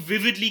 you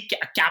vividly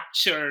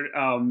capture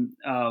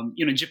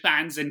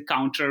Japan's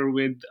encounter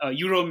with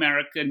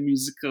Euro-American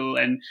musical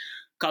and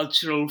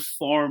cultural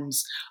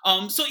forms.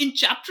 So in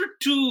chapter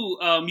 2,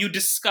 you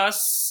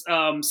discuss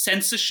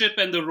censorship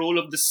and the role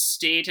of the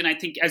state. And I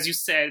think, as you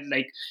said,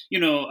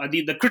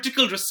 the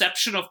critical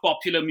reception of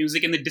popular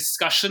music and the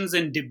discussions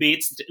and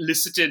debates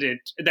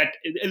that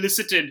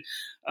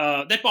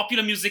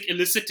popular music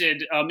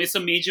elicited is a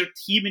major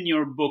theme in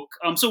your book.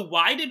 So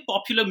why did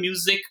popular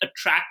music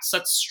attract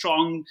such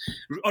strong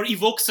or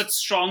evoke such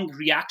strong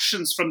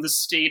reactions from the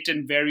state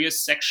and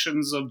various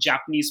sections of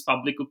Japanese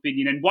public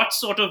opinion? And what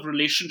sort of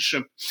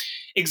relationship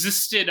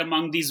existed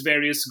among these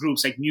various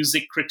groups, like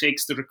music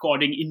critics, the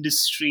recording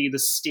industry, the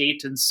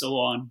state, and so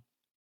on?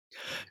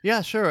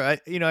 Yeah, sure. I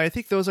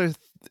think those are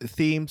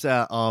themes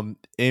that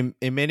in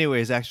many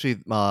ways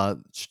actually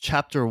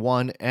chapter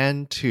 1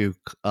 and 2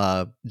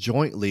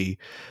 jointly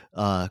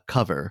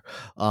cover,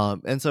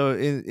 and so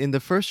in the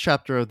first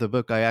chapter of the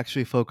book, I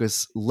actually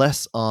focus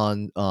less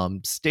on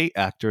state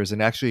actors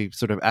and actually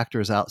sort of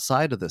actors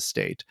outside of the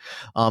state,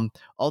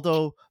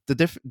 although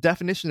the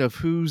definition of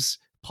who's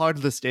part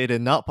of the state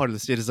and not part of the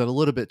state is a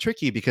little bit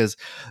tricky because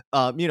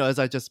as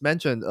I just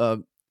mentioned,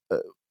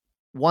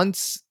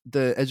 once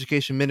the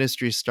education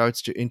ministry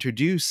starts to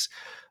introduce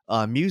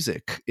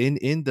music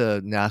in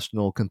the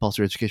national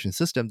compulsory education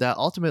system, that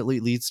ultimately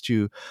leads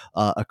to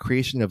a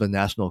creation of a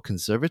national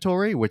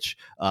conservatory, which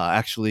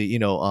actually,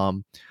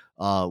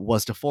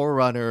 was the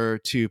forerunner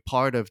to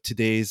part of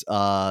today's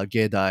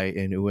Geidai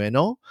in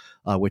Ueno,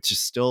 which is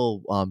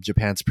still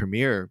Japan's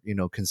premier,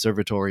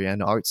 conservatory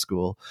and art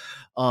school.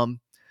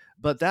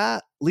 But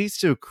that leads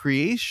to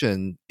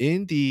creation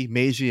in the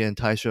Meiji and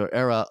Taisho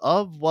era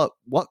of what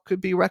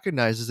could be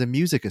recognized as a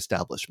music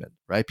establishment,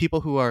 right?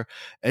 People who are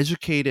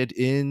educated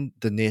in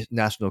the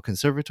National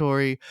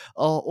Conservatory,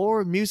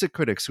 or music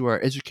critics who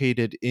are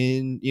educated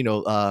in,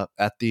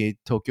 at the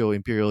Tokyo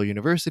Imperial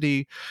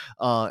University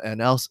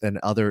and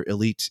other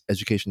elite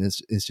education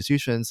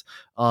institutions.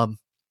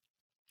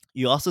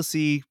 You also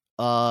see,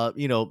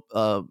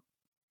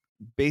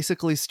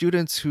 basically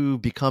students who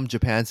become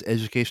Japan's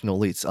educational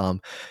elites,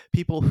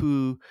 people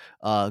who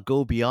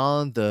go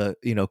beyond the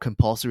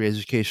compulsory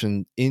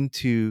education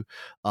into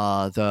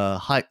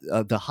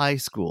the high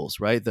schools,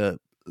 right?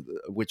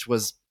 Which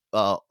was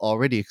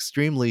already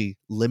extremely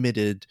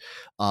limited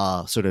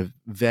sort of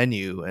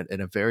venue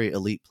and a very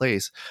elite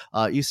place.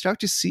 You start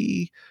to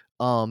see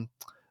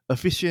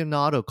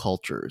aficionado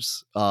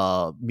cultures,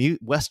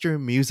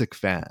 Western music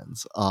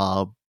fans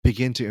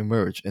begin to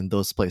emerge in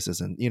those places.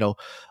 And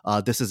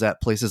this is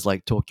at places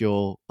like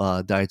Tokyo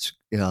Daiichi,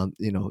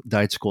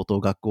 Daiichi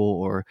Koto Gakko,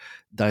 or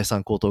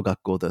Daisan Koto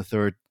Gakko, the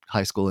third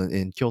high school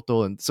in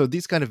Kyoto. And so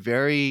these kind of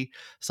very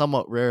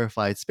somewhat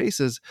rarefied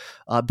spaces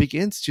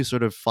begins to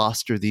sort of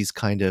foster these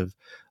kind of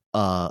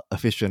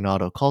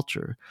aficionado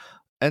culture.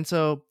 And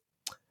so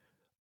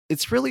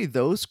it's really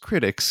those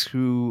critics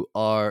who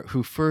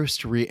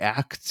first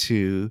react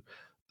to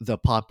the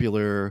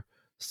popular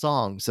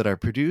songs that are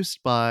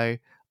produced by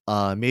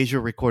major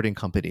recording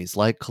companies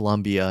like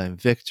Columbia and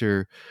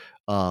Victor,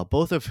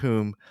 both of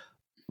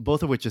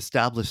which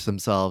established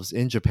themselves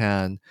in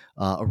Japan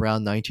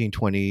around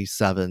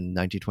 1927,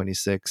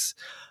 1926.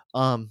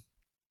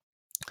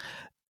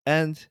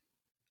 And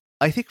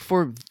I think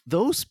for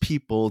those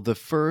people, the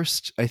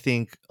first, I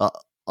think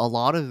a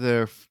lot of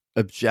their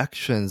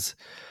objections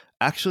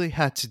actually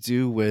had to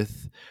do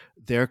with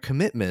their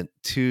commitment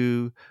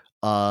to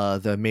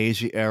the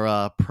Meiji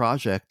era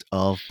project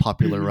of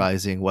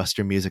popularizing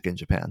Western music in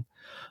Japan.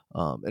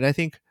 And I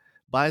think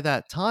by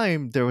that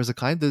time there was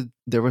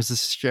a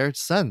shared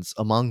sense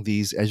among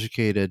these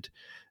educated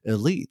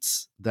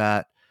elites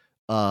that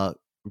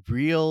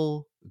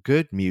real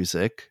good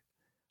music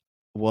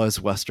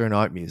was Western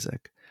art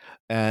music,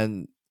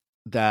 and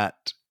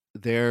that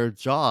their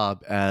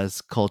job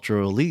as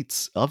cultural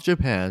elites of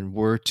Japan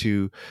were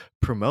to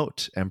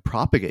promote and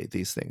propagate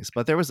these things.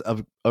 But there was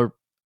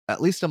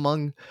at least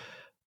among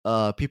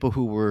people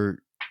who were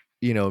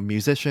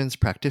musicians,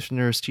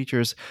 practitioners,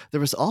 teachers,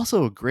 there was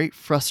also a great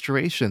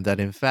frustration that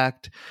in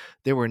fact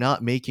they were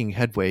not making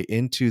headway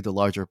into the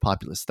larger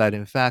populace, that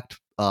in fact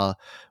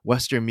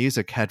Western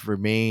music had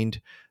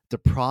remained the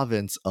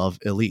province of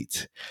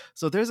elite.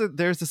 So there's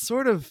a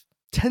sort of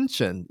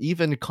tension,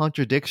 even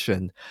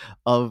contradiction,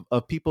 of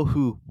people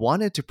who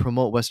wanted to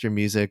promote Western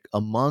music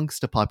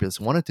amongst the populace,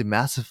 wanted to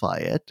massify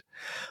it,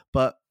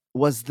 but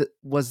was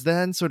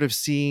then sort of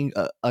seeing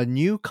a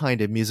new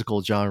kind of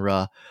musical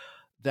genre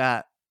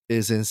that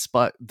is in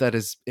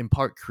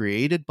part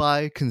created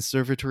by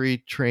conservatory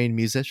trained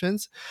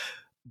musicians,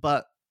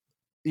 but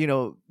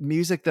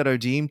music that are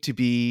deemed to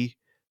be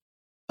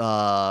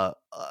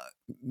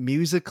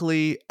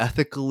musically,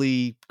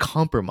 ethically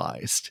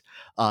compromised,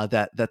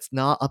 that's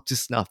not up to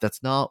snuff,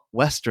 that's not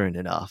Western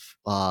enough,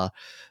 that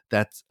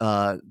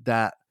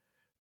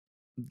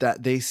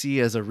they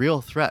see as a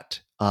real threat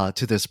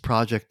to this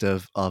project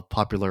of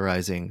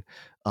popularizing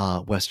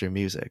Western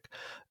music.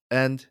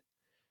 And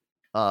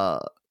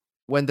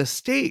when the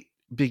state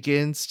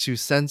begins to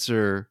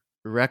censor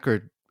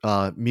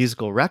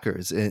musical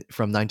records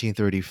from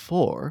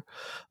 1934,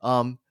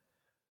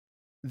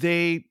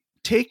 they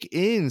take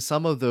in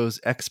some of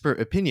those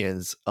expert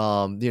opinions.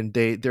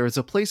 There is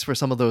a place for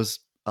some of those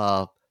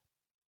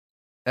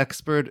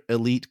expert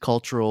elite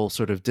cultural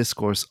sort of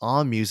discourse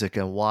on music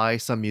and why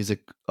some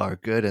music are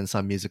good and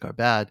some music are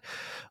bad,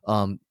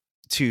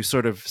 to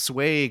sort of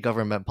sway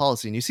government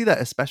policy. And you see that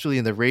especially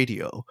in the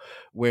radio,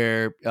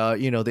 where the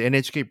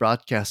NHK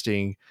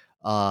broadcasting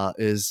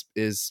is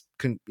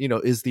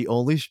the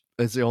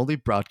only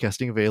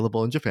broadcasting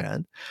available in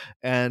Japan,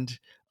 and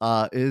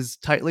is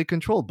tightly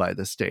controlled by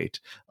the state.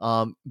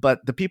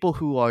 But the people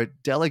who are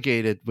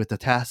delegated with the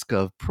task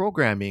of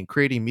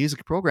creating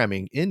music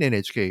programming in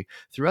NHK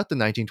throughout the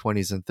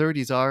 1920s and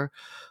 30s are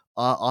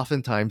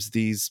oftentimes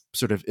these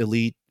sort of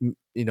elite,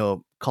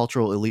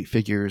 cultural elite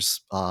figures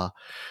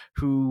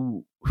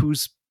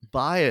whose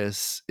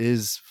bias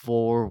is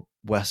for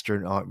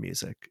Western art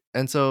music.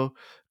 And so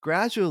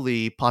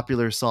gradually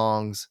popular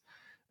songs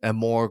and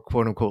more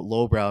quote unquote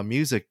lowbrow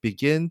music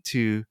begin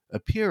to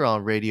appear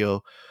on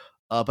radio.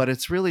 But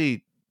it's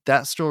really,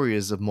 that story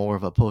is more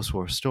of a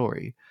post-war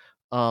story.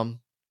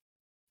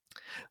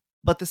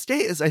 But the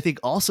state is, I think,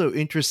 also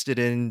interested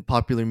in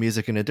popular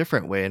music in a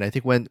different way. And I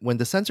think when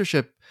the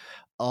censorship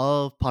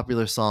of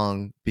popular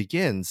song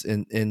begins in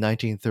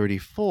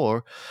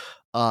 1934,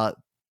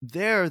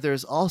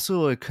 there's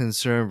also a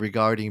concern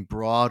regarding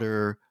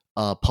broader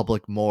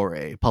public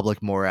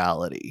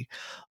morality.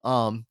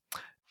 And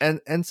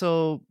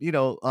so,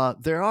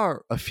 there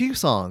are a few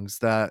songs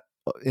that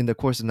in the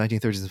course of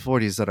 1930s and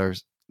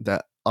 40s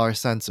that are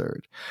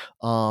censored.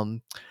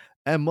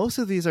 And most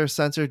of these are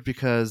censored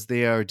because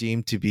they are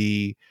deemed to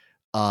be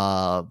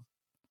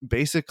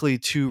basically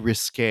too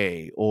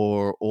risque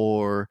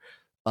or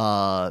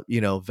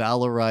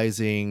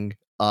valorizing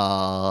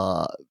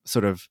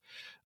sort of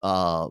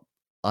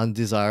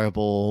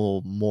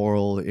undesirable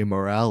moral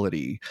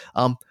immorality.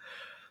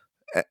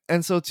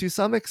 And so to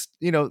some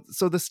extent,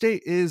 so the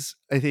state is,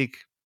 I think,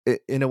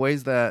 in a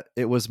ways that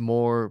it was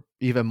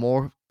even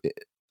more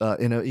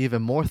in an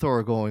even more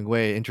thoroughgoing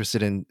way,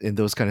 interested in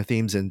those kind of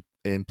themes in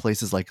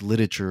places like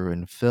literature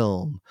and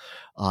film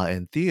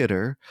and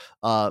theater,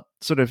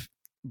 sort of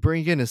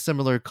bring in a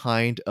similar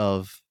kind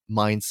of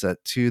mindset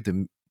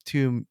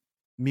to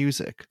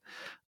music.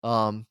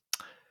 Um,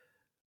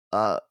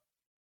 uh,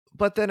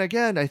 but then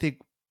again, I think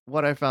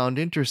what I found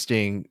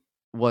interesting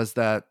was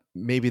that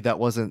maybe that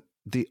wasn't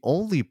the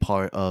only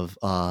part of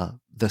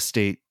the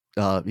state,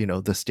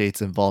 the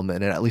state's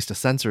involvement, and at least a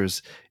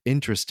censor's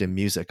interest in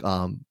music.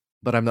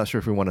 But I'm not sure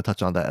if we want to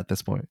touch on that at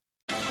this point.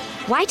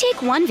 Why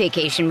take one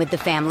vacation with the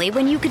family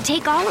when you could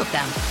take all of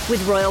them?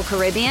 With Royal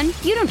Caribbean,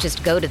 you don't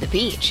just go to the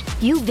beach.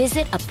 You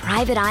visit a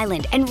private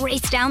island and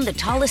race down the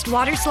tallest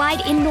water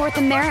slide in North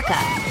America.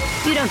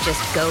 You don't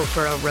just go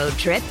for a road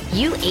trip.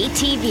 You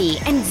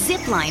ATV and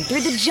zip line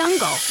through the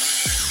jungle.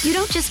 You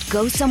don't just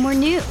go somewhere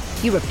new.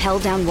 You rappel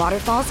down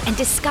waterfalls and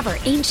discover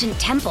ancient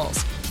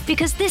temples.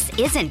 Because this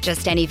isn't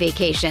just any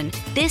vacation.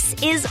 This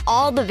is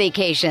all the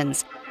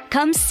vacations.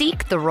 Come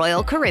seek the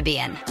Royal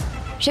Caribbean.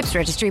 Ships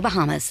Registry,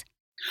 Bahamas.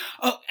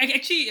 Oh,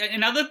 actually,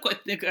 another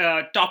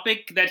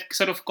topic that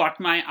sort of caught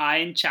my eye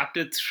in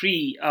chapter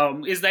 3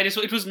 is that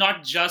it was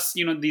not just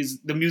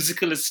the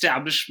musical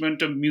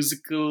establishment or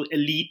musical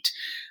elite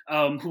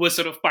who was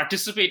sort of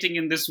participating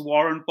in this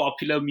war on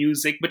popular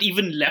music, but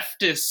even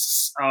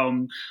leftists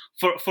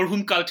for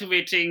whom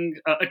cultivating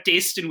a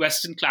taste in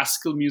Western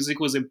classical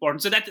music was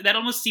important. So that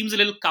almost seems a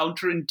little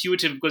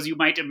counterintuitive, because you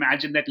might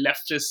imagine that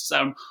leftists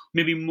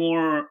maybe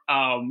more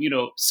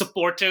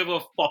supportive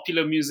of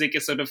popular music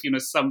as sort of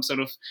some sort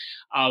of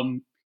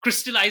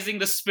crystallizing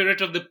the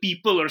spirit of the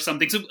people or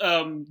something. So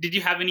did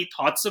you have any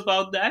thoughts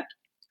about that?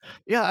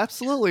 Yeah,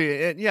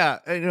 absolutely.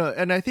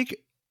 And I think,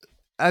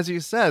 as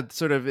you said,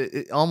 sort of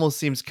it almost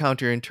seems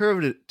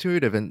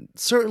counterintuitive, and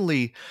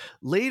certainly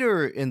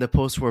later in the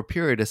post-war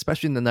period,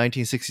 especially in the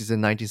 1960s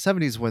and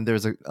 1970s, when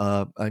there's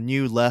a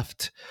new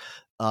left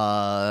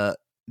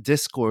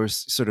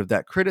discourse sort of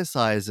that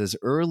criticizes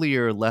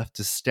earlier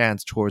leftist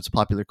stance towards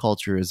popular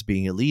culture as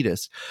being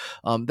elitist.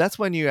 That's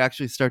when you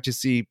actually start to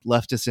see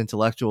leftist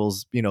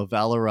intellectuals,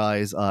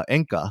 valorize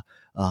enka,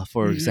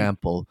 for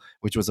example,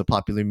 which was a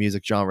popular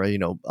music genre,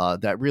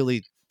 that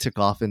really took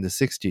off in the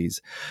 60s.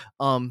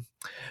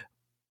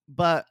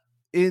 But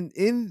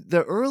in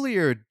the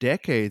earlier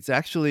decades,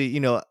 actually,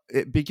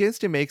 it begins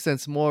to make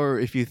sense more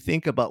if you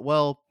think about,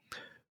 well,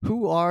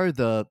 who are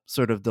the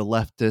sort of the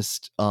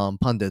leftist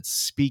pundits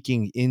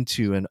speaking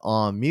into and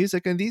on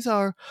music? And these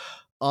are,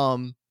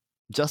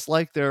 just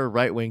like their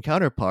right-wing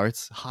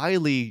counterparts,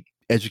 highly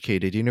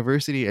educated,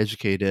 university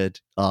educated,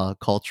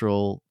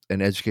 cultural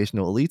and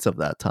educational elites of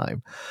that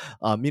time.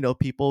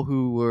 People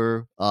who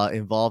were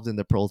involved in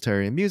the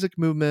proletarian music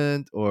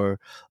movement, or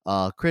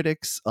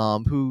critics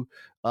who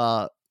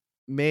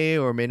may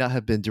or may not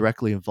have been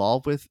directly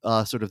involved with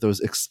sort of those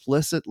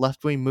explicit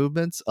left-wing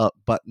movements,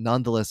 but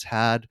nonetheless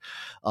had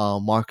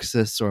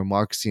Marxist or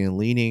Marxian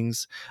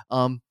leanings.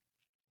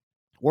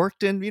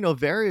 Worked in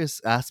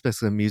various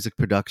aspects of music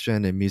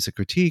production and music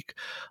critique,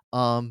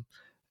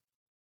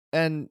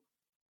 and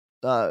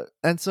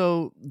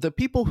so the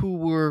people who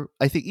were,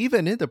 I think,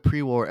 even in the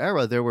pre-war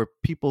era, there were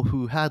people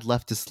who had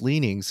leftist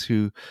leanings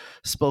who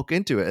spoke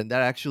into it, and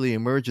that actually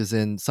emerges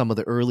in some of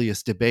the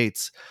earliest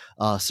debates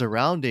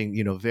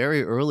surrounding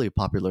very early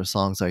popular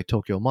songs like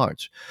Tokyo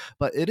March.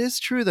 But it is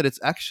true that it's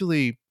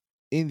actually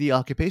in the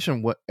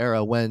occupation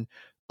era when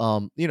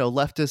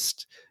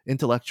leftist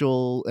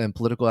intellectual and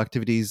political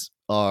activities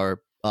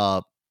are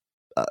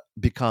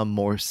become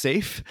more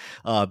safe,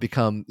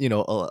 become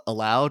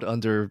allowed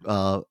under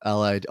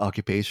Allied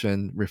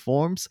occupation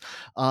reforms,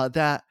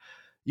 that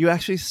you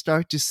actually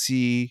start to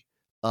see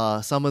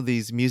some of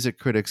these music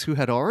critics who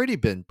had already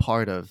been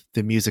part of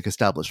the music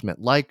establishment,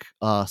 like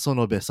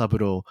Sonobe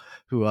Saburo,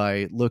 who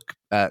I look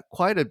at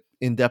quite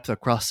in depth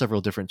across several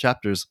different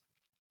chapters,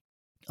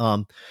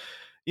 who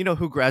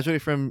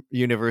graduated from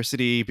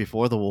university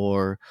before the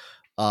war,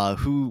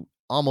 who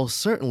almost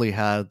certainly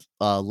had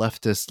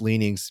leftist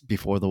leanings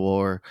before the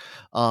war,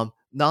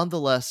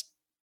 nonetheless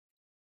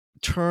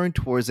turned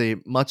towards a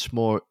much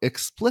more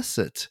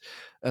explicit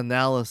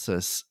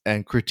analysis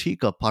and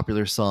critique of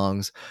popular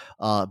songs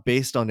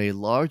based on a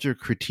larger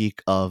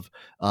critique of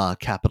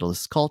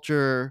capitalist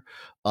culture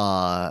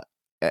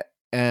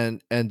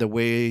and the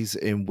ways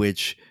in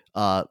which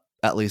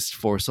at least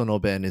for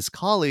Sonobe and his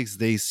colleagues,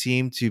 they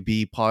seem to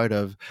be part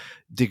of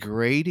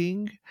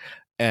degrading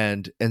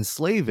and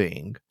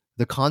enslaving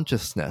the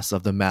consciousness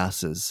of the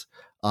masses,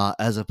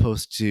 as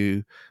opposed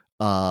to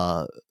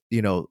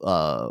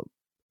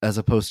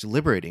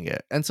liberating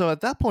it. And so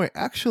at that point,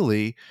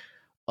 actually,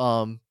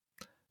 it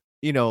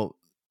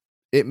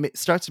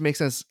starts to make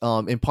sense,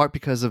 in part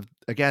because of,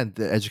 again,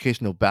 the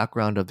educational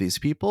background of these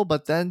people,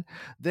 but then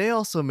they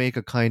also make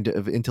a kind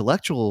of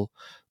intellectual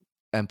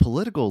and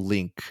political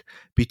link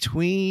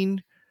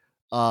between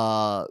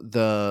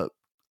the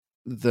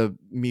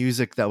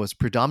music that was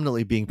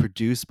predominantly being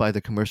produced by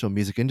the commercial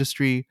music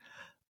industry,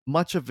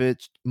 much of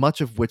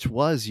which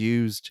was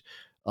used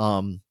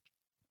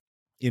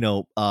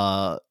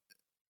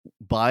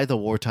by the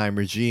wartime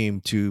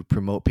regime to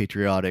promote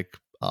patriotic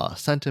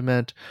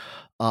sentiment.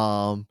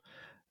 Um,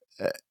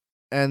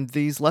 and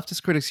these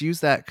leftist critics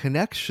use that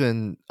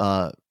connection,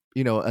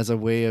 as a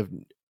way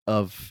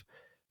of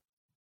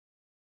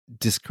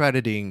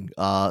discrediting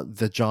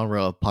the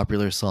genre of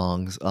popular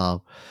songs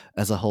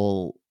as a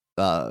whole,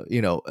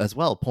 as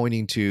well,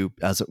 pointing to,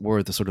 as it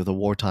were, the sort of the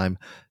wartime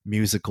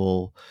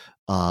musical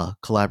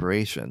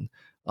collaboration.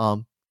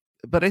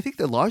 But I think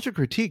the larger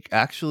critique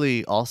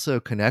actually also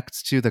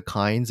connects to the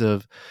kinds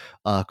of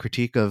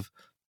critique of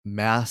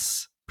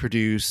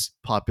mass-produced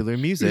popular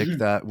music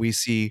that we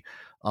see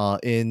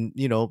in,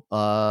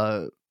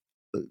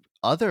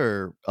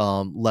 other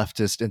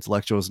leftist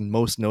intellectuals,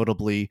 most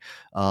notably,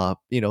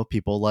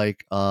 people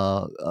like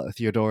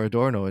Theodor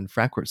Adorno in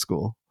Frankfurt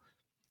School.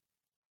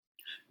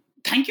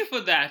 Thank you for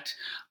that.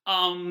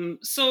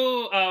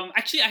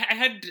 Actually, I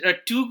had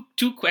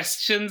two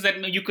questions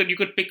that you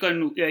could pick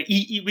on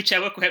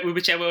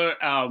whichever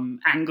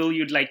angle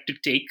you'd like to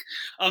take.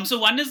 So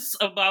one is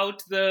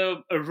about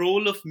the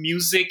role of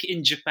music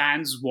in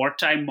Japan's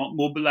wartime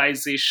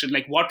mobilization.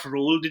 Like, what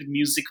role did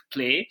music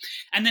play?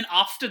 And then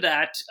after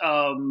that,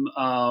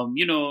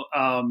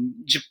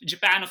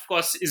 Japan, of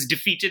course, is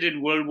defeated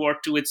in World War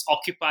II. It's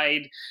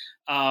occupied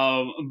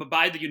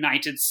by the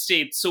United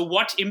States. So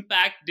what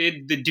impact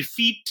did the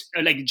defeat,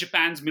 like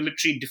Japan's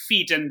military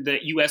defeat and the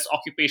US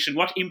occupation,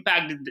 what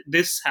impact did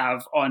this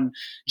have on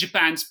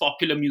Japan's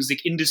popular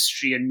music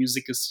industry and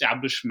music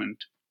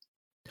establishment?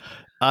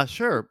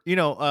 Sure.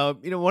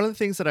 One of the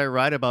things that I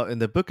write about in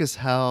the book is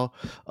how,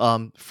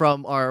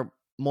 from our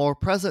more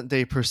present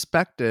day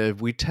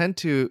perspective, we tend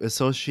to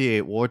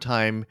associate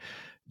wartime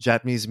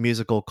Japanese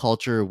musical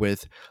culture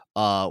with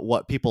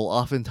what people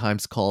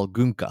oftentimes call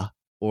gunka,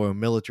 or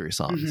military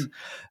songs.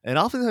 And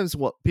oftentimes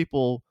what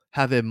people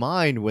have in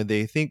mind when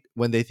they think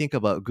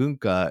about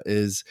gunka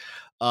is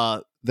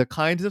the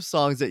kinds of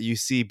songs that you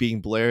see being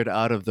blared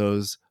out of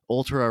those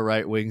ultra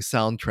right-wing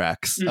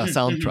soundtracks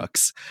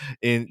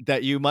in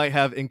that you might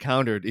have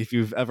encountered if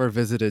you've ever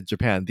visited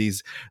Japan.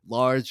 These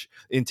large,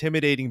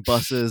 intimidating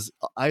buses,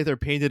 either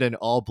painted in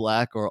all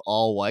black or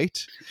all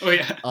white. Oh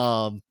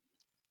yeah.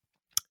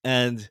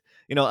 And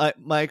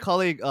my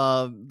colleague,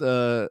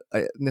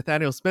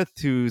 Nathaniel Smith,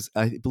 who's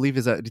I believe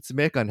is at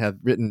Ritsumeikan, have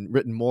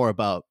written more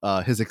about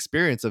his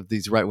experience of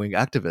these right wing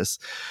activists.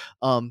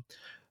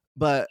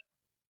 But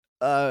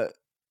a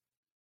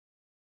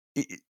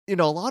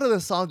lot of the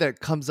song that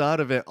comes out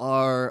of it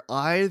are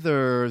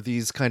either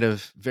these kind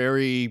of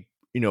very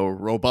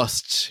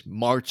robust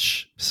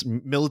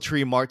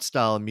military march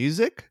style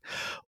music,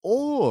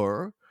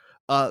 or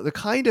the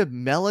kind of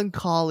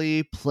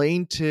melancholy,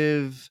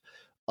 plaintive.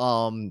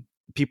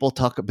 People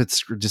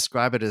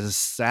describe it as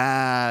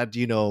sad,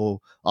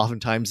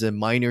 oftentimes in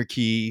minor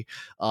key,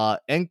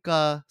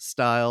 enka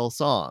style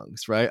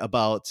songs, right?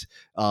 About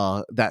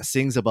that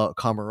sings about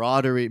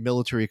camaraderie,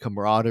 military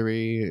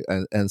camaraderie,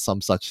 and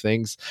some such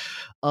things.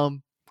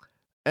 And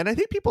I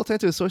think people tend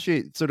to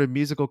associate sort of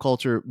musical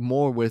culture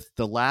more with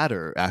the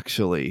latter,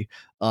 actually,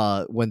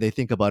 when they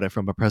think about it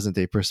from a present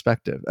day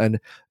perspective. And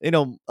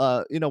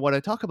what I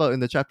talk about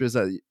in the chapter is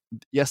that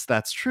yes,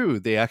 that's true.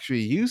 They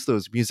actually use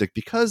those music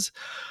because,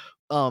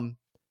 and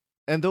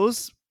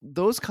those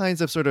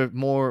kinds of sort of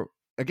more,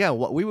 again,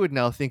 what we would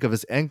now think of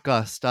as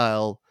enka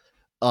style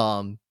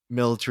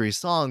military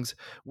songs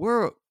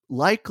were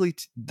likely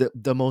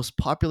the most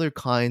popular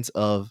kinds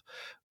of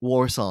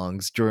war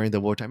songs during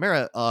the wartime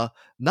era.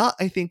 Not,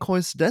 I think,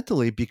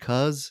 coincidentally,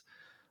 because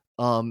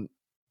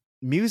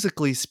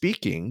musically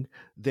speaking,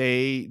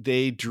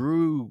 they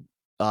drew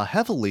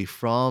heavily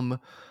from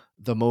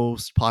the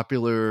most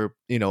popular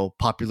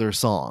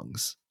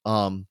songs.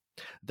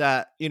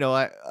 That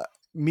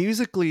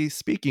musically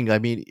speaking, I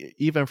mean,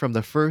 even from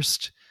the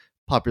first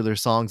popular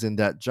songs in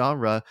that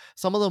genre,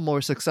 some of the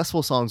more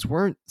successful songs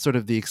weren't sort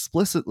of the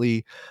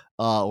explicitly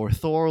or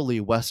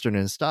thoroughly Western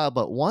in style,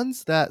 but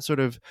ones that sort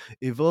of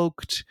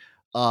evoked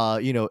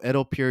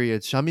Edo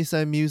period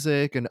shamisen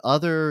music and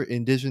other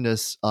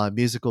indigenous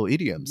musical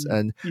idioms,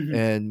 and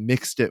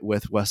mixed it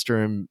with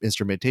Western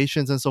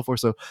instrumentations and so forth.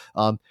 So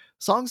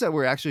songs that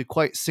were actually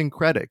quite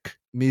syncretic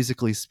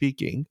musically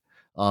speaking,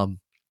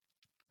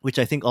 which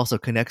I think also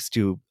connects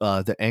to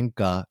the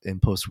enka in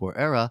post-war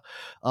era,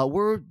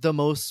 were the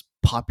most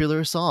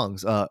popular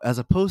songs, as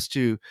opposed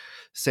to,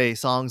 say,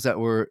 songs that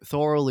were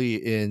thoroughly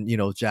in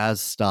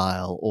jazz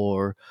style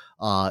or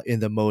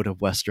in the mode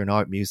of Western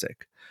art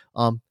music.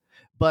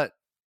 But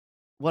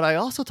what I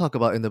also talk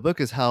about in the book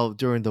is how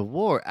during the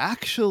war,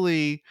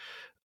 actually,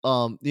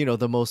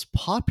 the most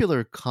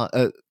popular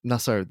the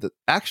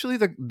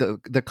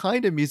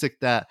kind of music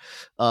that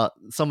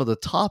some of the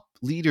top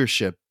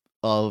leadership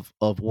of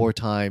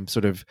wartime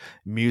sort of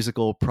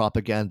musical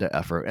propaganda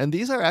effort, and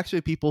these are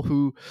actually people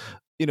who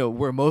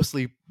were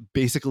mostly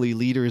basically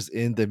leaders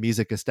in the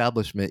music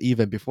establishment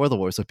even before the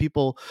war. So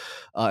people,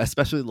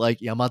 especially like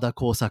Yamada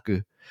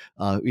Kosaku,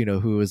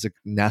 who was a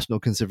National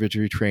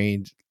Conservatory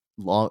trained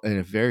and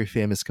a very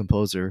famous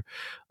composer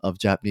of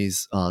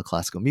Japanese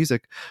classical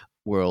music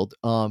world,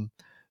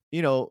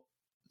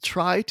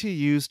 try to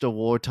use the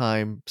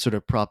wartime sort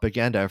of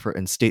propaganda effort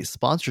and state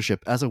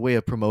sponsorship as a way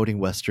of promoting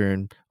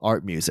Western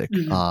art music.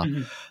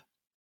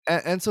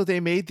 And so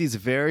they made these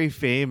very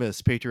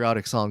famous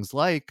patriotic songs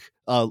like,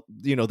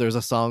 there's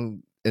a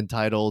song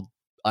entitled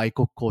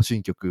Aikoku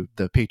Koshinkyoku,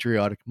 the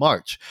Patriotic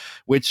March,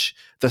 which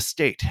the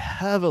state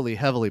heavily,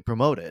 heavily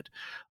promoted,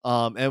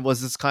 and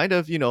was this kind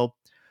of,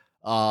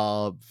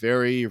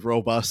 very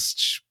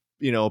robust,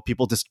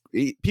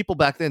 people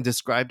back then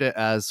described it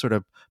as sort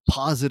of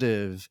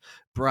positive,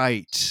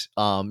 bright,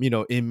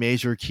 in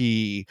major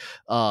key,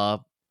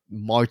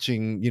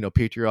 marching,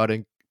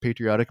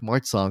 patriotic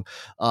march song.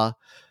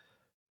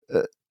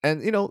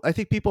 And I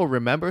think people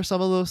remember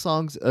some of those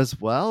songs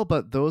as well,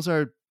 but those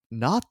are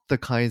not the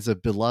kinds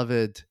of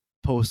beloved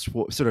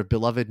sort of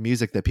beloved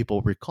music that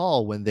people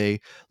recall when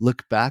they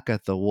look back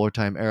at the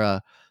wartime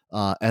era,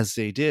 as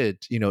they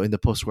did, in the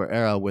post-war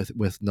era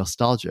with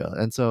nostalgia.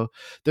 And so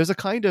there's a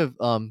kind of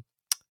a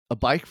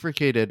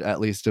bifurcated, at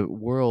least, a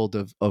world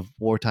of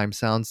wartime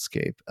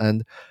soundscape.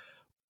 And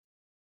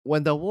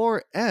when the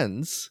war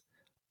ends,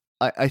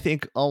 I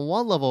think on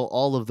one level,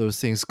 all of those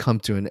things come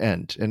to an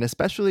end. And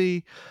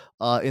especially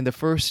in the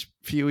first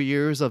few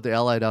years of the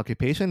Allied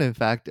occupation, in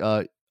fact,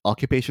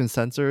 occupation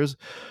censors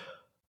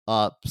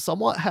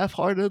somewhat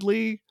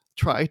half-heartedly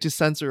tried to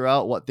censor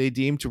out what they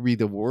deemed to be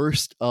the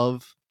worst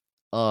of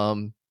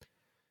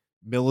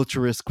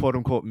militarist,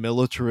 quote-unquote,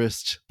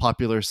 militarist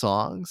popular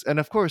songs. And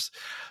of course,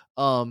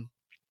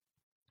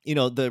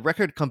 the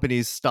record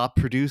companies stopped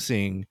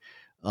producing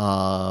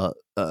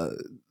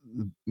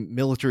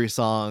military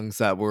songs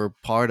that were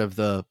part of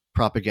the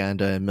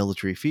propaganda and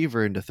military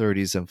fever in the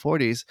 30s and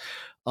 40s,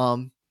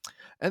 and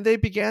they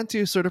began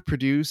to sort of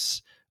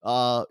produce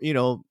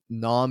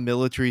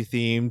non-military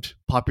themed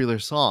popular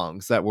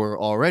songs that were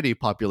already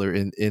popular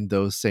in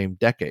those same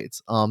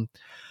decades.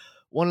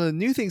 One of the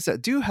new things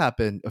that do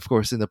happen, of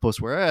course, in the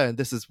post-war era, and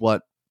this is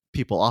what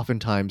people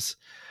oftentimes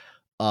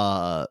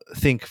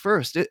think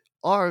first, it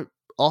are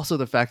also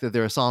the fact that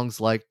there are songs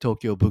like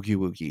Tokyo Boogie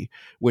Woogie,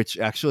 which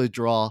actually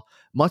draw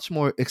much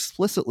more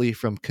explicitly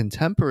from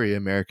contemporary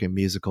American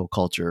musical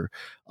culture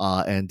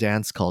and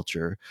dance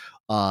culture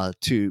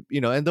to,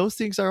 and those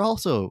things are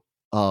also,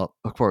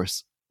 of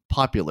course,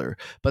 popular,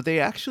 but they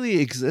actually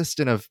exist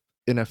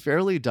in a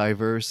fairly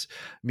diverse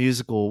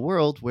musical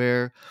world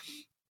where,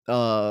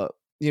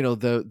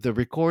 the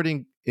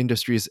recording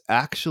industry is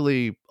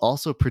actually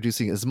also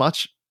producing as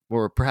much,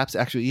 or perhaps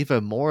actually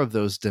even more, of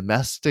those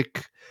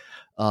domestic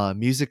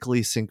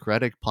musically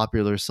syncretic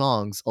popular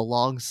songs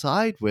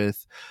alongside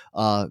with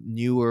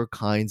newer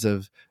kinds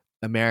of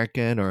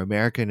American or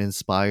American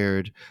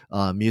inspired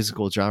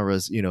musical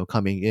genres,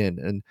 coming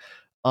in.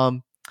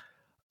 And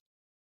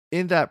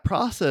in that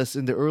process,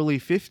 in the early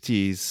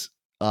 50s,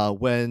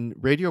 when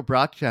radio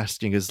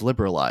broadcasting is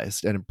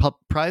liberalized and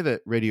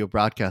private radio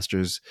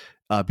broadcasters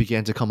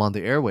began to come on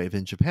the airwave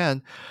in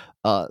Japan,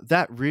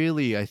 that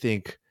really, I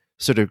think,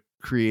 sort of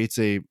creates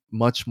a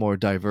much more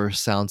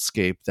diverse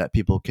soundscape that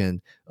people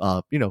can,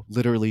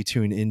 literally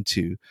tune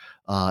into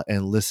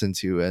and listen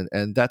to.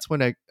 And that's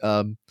when I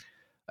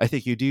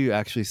think you do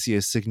actually see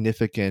a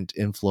significant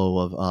inflow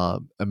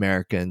of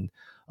American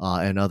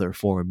and other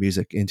foreign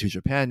music into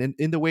Japan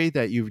in the way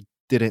that you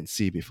didn't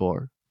see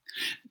before.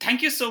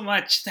 Thank you so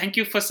much. Thank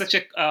you for such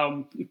a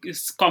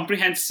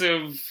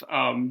comprehensive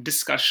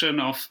discussion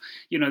of,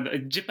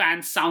 the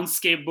Japan's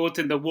soundscape, both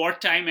in the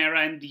wartime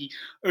era and the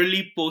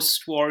early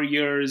post-war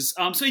years.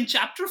 So in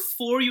chapter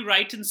 4, you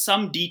write in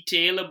some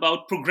detail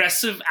about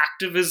progressive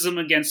activism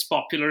against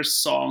popular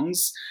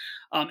songs.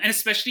 And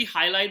especially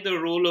highlight the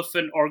role of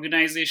an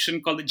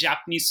organization called the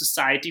Japanese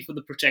Society for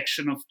the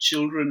Protection of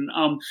Children.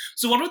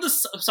 So what were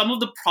some of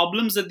the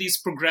problems that these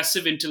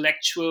progressive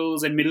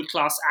intellectuals and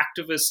middle-class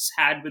activists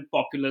had with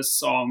popular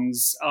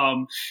songs?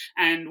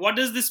 And what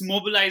does this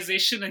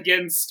mobilization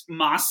against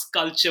mass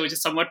culture, which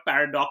is somewhat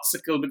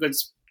paradoxical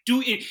because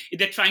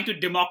they're trying to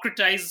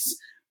democratize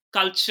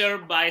culture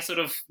by sort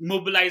of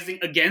mobilizing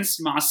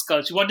against mass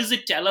culture. What does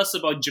it tell us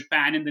about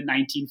Japan in the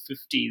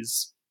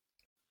 1950s?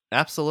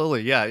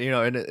 Absolutely. Yeah.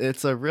 And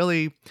it's a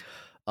really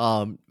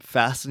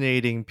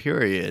fascinating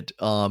period.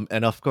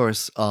 And of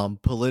course,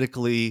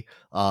 politically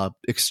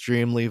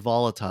extremely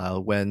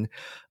volatile when,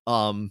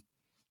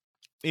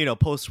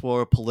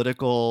 post-war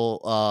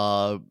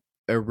political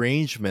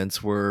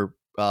arrangements were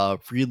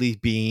really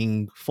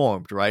being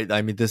formed, right?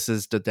 I mean, this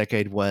is the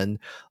decade when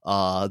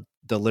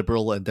the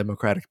Liberal and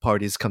Democratic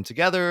parties come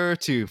together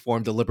to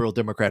form the Liberal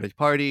Democratic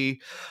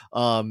Party.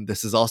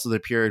 This is also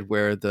the period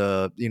where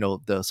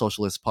the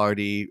Socialist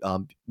Party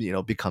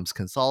becomes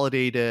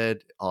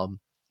consolidated.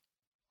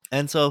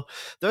 And so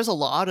there's a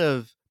lot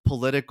of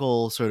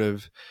political sort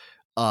of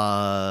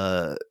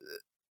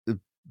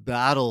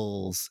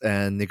battles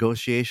and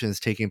negotiations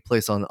taking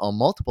place on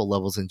multiple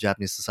levels in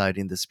Japanese society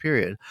in this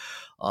period.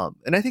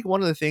 And I think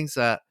one of the things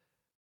that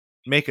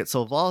make it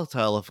so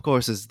volatile, of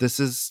course, is this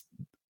is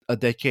a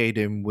decade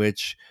in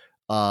which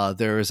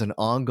there is an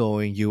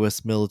ongoing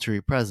U.S.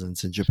 military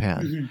presence in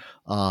Japan,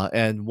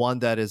 and one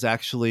that is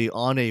actually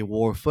on a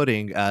war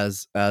footing,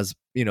 as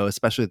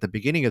especially at the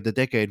beginning of the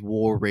decade,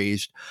 war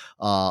raged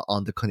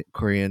on the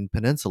Korean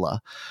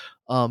Peninsula.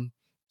 And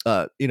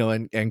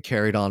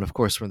carried on, of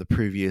course, from the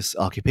previous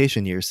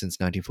occupation years since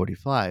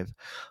 1945.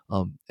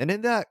 And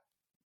in that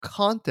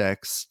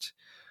context,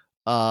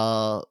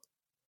 leftist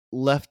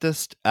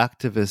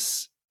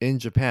activists in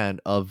Japan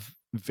of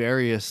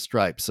various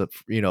stripes, of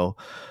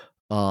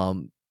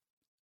um,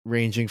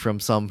 ranging from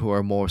some who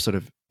are more sort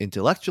of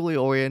intellectually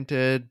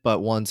oriented, but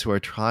ones who are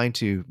trying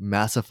to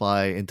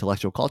massify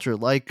intellectual culture,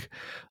 like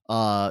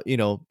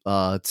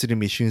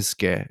Tsurumi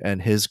Shunsuke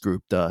and his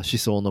group, the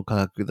Shisou no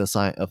Kagaku, the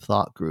Science of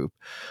Thought group,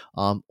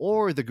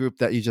 or the group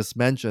that you just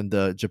mentioned,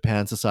 the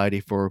Japan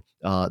Society for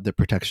the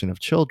Protection of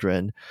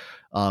Children,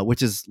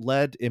 which is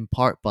led in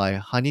part by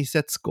Hani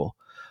Setsuko,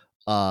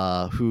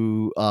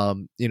 who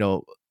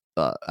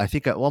I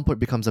think at one point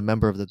becomes a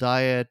member of the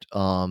Diet,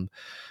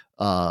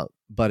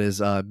 but is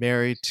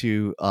married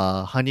to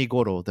Hani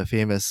Goro, the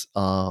famous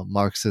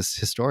Marxist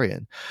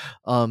historian.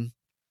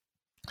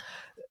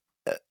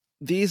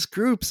 These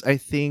groups, I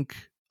think,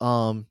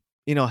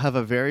 have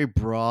a very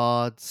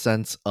broad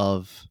sense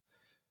of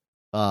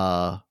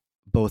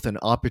both an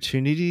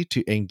opportunity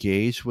to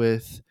engage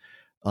with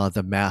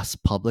the mass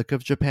public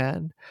of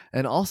Japan,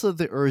 and also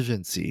the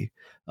urgency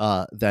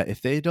that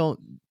if they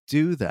don't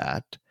do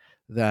that,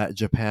 that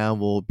Japan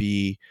will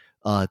be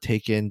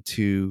taken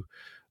to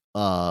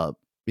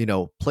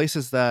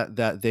places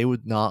that they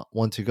would not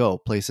want to go,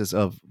 places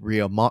of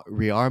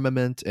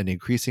rearmament and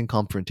increasing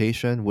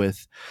confrontation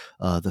with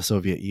the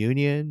Soviet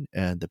Union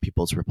and the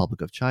People's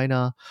Republic of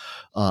China,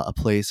 a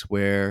place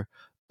where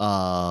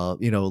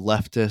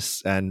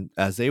leftists, and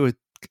as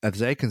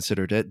they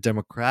considered it,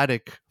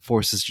 democratic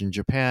forces in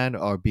Japan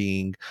are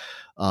being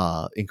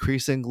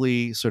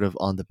increasingly sort of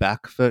on the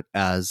back foot,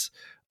 as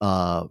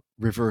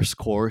reverse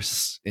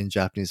course in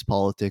Japanese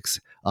politics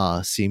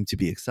seem to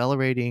be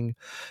accelerating.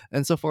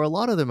 And so for a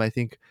lot of them, I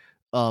think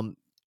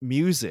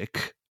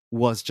music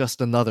was just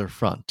another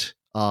front.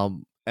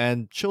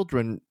 And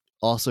children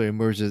also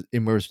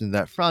emerged in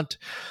that front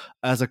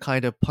as a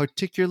kind of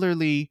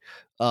particularly,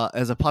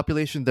 as a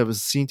population that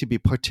was seen to be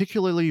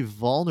particularly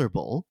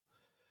vulnerable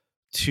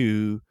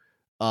to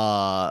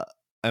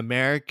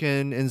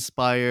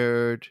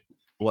American-inspired,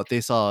 what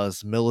they saw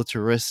as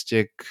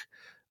militaristic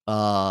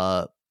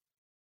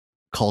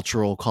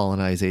cultural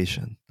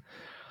colonization.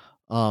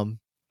 And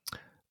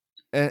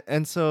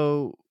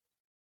so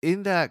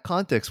in that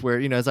context where,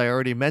 as I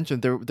already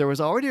mentioned, there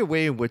was already a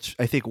way in which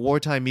I think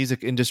wartime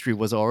music industry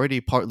was already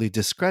partly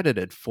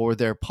discredited for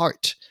their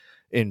part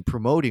in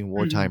promoting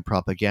wartime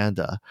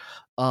propaganda,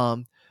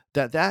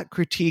 that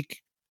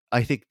critique,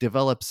 I think,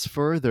 develops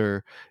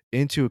further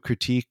into a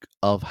critique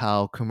of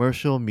how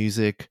commercial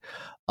music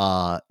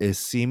is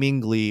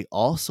seemingly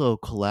also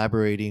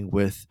collaborating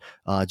with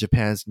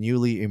Japan's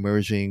newly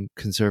emerging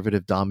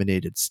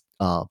conservative-dominated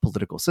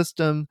political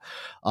system,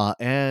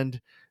 and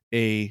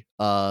a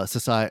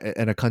society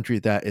and a country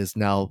that is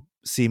now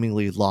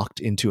seemingly locked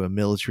into a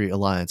military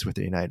alliance with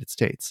the United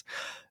States.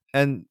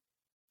 And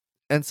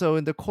so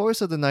in the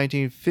course of the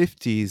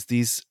 1950s,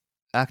 these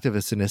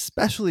activists, and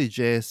especially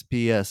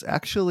JSPS,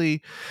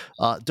 actually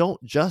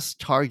don't just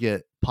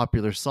target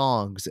popular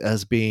songs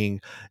as being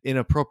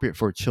inappropriate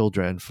for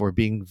children, for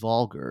being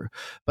vulgar,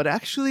 but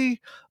actually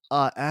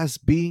as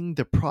being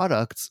the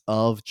products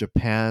of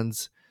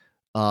Japan's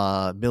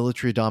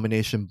military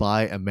domination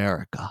by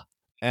America,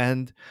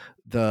 and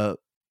the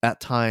at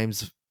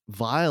times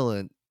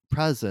violent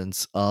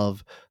presence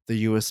of the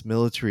U.S.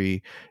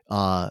 military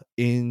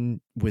within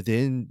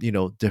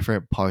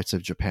different parts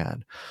of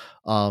Japan,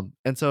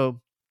 and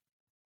so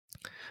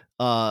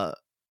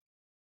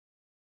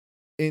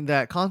in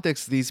that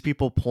context, these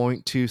people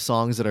point to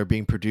songs that are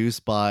being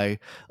produced by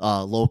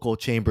local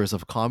chambers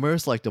of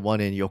commerce, like the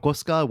one in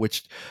Yokosuka,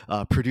 which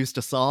produced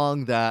a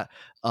song that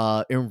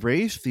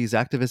enraged these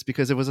activists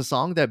because it was a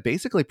song that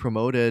basically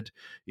promoted,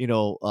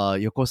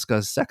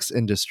 Yokosuka's sex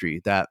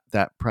industry that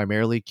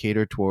primarily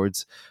catered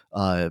towards,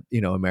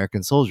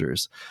 American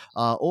soldiers.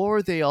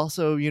 Or they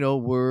also,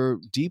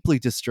 were deeply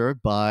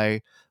disturbed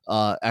by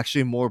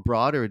actually more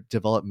broader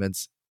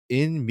developments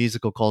in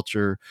musical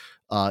culture.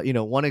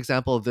 One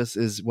example of this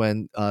is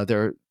when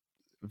there are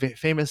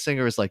famous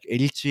singers like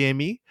Eri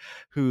Chiemi,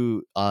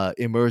 who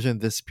emerged in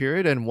this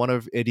period, and one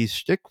of Eri's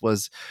shtick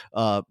was,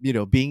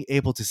 being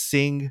able to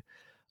sing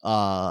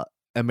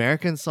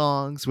American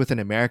songs with an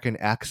American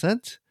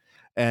accent.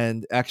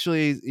 And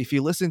actually, if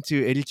you listen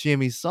to Eri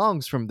Chiemi's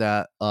songs from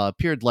that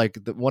period, like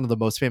one of the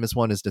most famous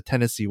one is the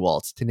Tennessee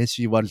Waltz,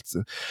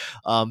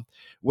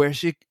 where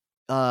she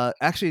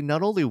actually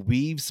not only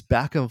weaves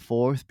back and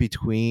forth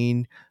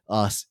between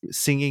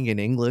singing in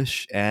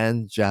English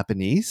and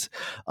Japanese,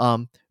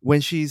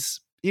 when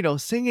she's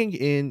singing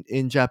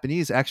in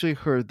Japanese, actually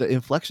the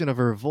inflection of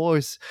her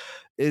voice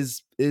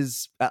is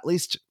at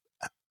least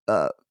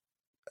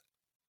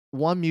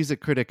one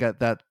music critic at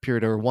that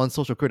period, or one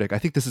social critic. I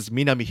think this is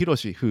Minami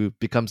Hiroshi, who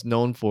becomes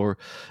known for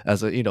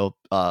as a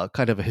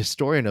kind of a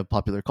historian of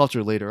popular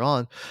culture later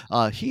on.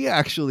 He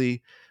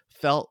actually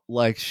felt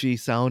like she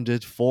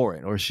sounded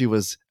foreign, or she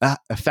was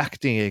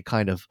affecting a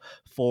kind of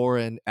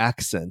foreign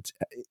accent,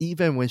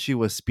 even when she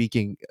was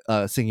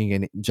singing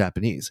in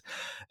Japanese.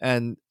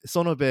 And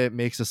Sonobe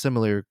makes a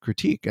similar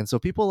critique. And so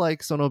people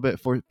like Sonobe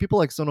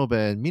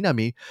and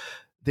Minami,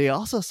 they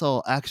also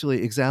saw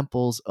actually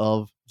examples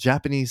of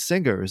Japanese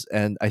singers,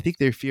 and I think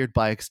they feared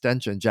by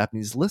extension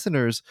Japanese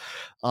listeners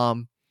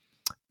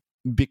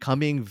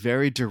becoming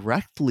very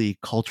directly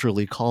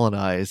culturally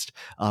colonized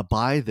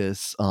by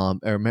this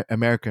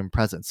American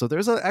presence. So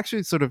there's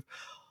actually sort of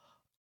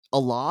a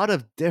lot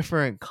of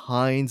different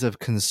kinds of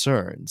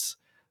concerns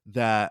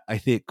that I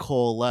think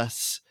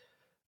coalesce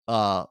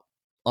on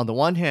the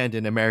one hand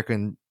in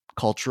American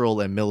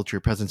cultural and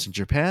military presence in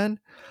Japan,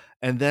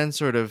 and then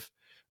sort of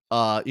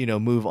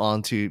move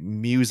on to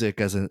music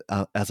as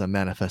a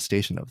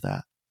manifestation of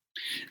that.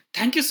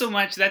 Thank you so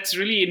much. That's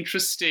really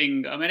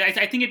interesting. I mean,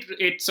 I think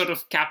it sort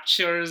of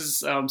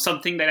captures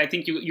something that I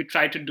think you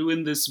try to do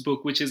in this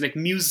book, which is like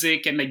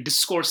music and like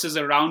discourses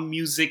around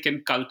music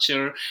and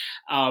culture,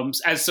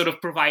 as sort of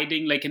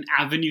providing like an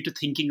avenue to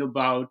thinking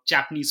about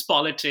Japanese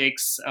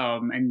politics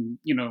and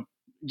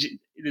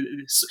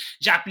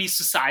Japanese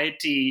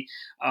society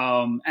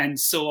and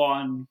so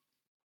on.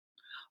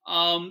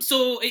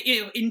 So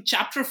in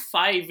chapter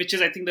 5, which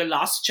is I think the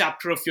last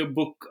chapter of your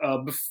book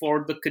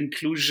before the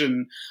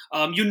conclusion,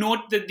 you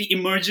note that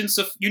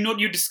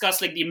you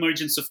discuss like the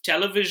emergence of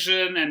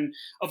television and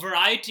a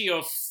variety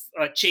of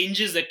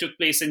changes that took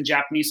place in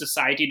Japanese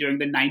society during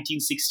the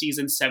 1960s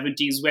and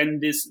 70s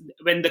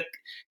when the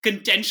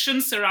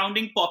contention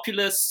surrounding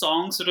popular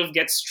songs sort of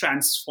gets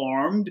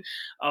transformed,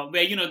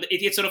 where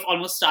it sort of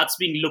almost starts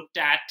being looked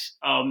at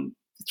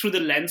through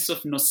the lens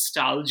of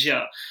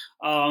nostalgia.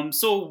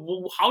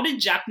 So how did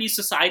Japanese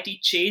society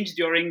change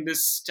during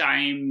this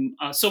time?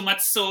 So much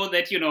so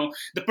that,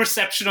 the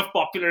perception of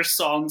popular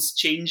songs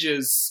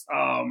changes,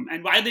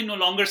 and why are they no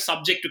longer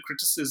subject to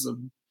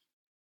criticism?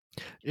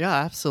 Yeah,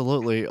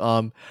 absolutely.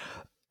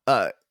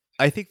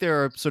 I think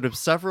there are sort of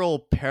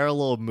several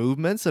parallel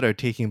movements that are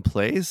taking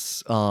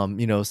place,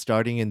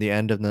 starting in the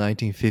end of the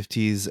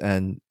 1950s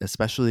and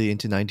especially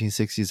into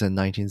 1960s and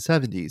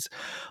 1970s.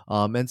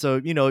 And so,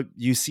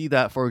 you see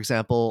that, for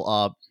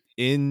example,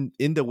 in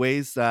the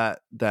ways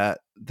that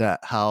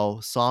how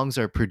songs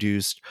are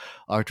produced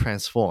are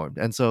transformed.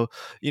 And so,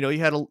 you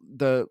had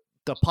the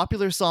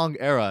popular song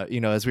era,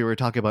 as we were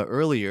talking about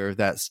earlier,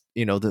 that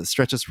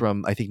stretches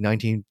from, I think,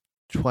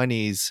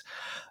 1920s,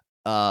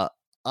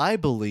 I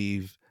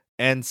believe,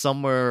 and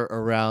somewhere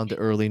around the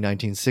early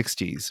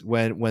 1960s,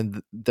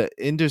 when the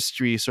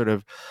industry sort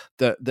of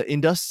the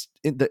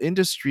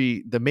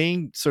industry, the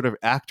main sort of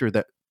actor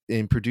that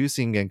in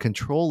producing and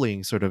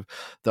controlling sort of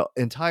the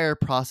entire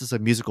process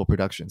of musical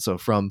production. So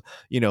from,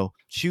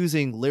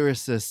 choosing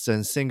lyricists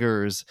and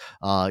singers,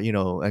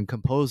 and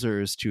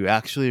composers, to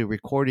actually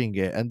recording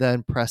it and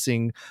then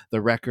pressing the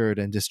record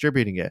and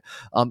distributing it.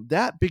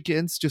 That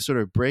begins to sort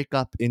of break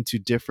up into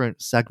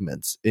different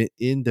segments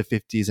in the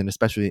 50s and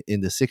especially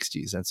in the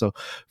 60s. And so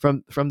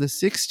from the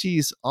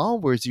 60s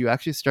onwards, you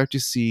actually start to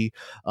see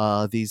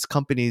these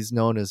companies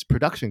known as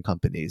production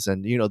companies.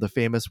 And, the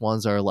famous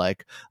ones are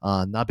like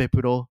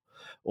Nabepuro,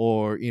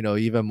 or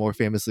even more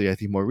famously, I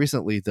think more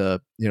recently, the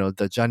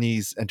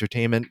Johnny's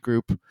Entertainment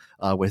Group,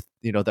 with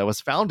that was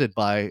founded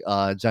by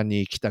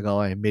Johnny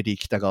Kitagawa and Miri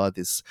Kitagawa,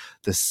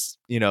 this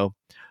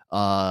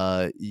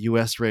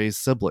U.S. raised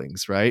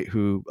siblings, right,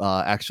 who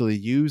actually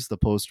used the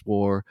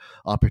post-war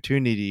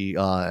opportunity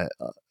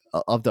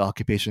of the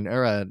occupation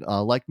era, and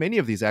like many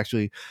of these,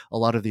 actually, a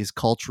lot of these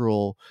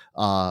cultural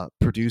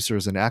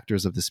producers and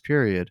actors of this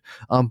period,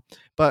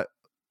 but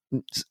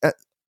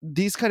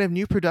these kind of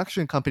new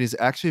production companies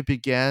actually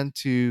began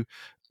to,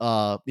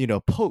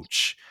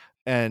 poach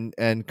and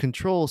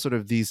control sort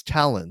of these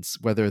talents,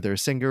 whether they're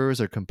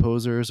singers or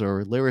composers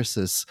or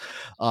lyricists,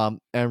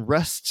 and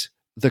wrest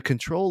the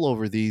control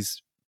over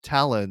these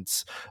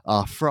talents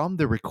from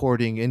the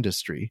recording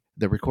industry,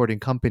 the recording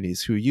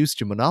companies who used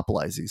to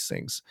monopolize these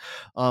things.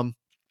 And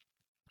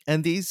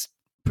these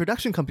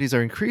production companies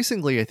are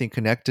increasingly, I think,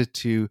 connected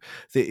to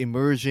the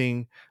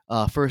emerging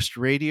first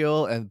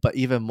radio, but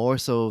even more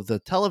so the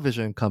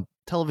television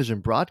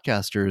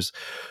broadcasters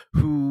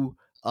who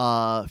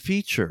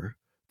feature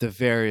the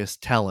various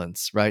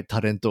talents, right,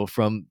 talento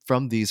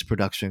from these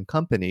production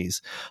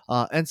companies.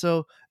 And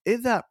so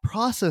in that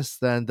process,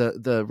 then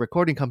the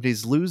recording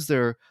companies lose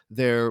their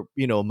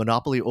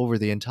monopoly over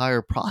the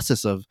entire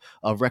process of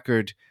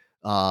record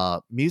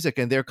music,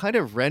 and they're kind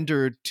of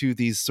rendered to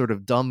these sort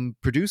of dumb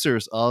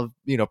producers of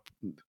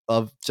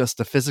just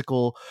the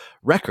physical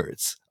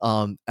records,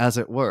 as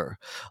it were.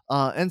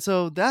 And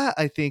so that,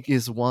 I think,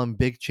 is one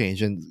big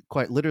change, and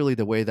quite literally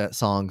the way that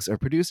songs are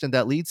produced, and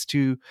that leads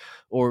to,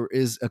 or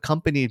is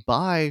accompanied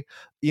by,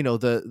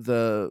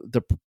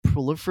 the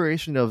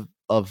proliferation of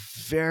of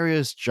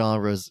various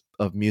genres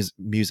of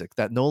music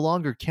that no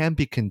longer can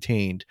be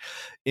contained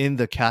in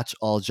the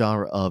catch-all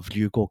genre of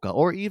ryugoka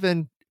or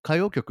even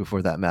kayokyoku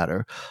for that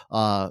matter.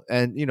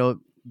 And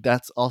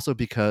that's also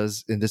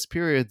because in this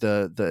period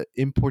the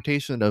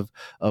importation of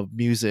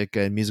music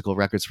and musical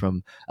records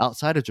from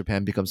outside of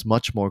Japan becomes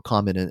much more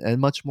common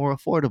and much more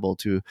affordable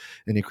to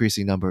an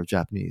increasing number of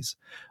Japanese.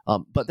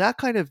 But that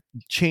kind of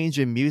change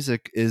in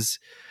music is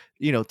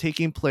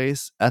taking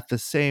place at the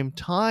same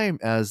time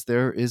as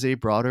there is a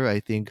broader, I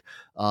think,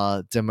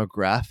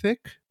 demographic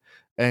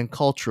and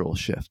cultural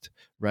shift,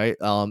 right?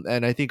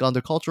 And I think on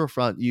the cultural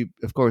front, you,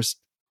 of course,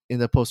 in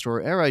the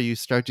post-war era, you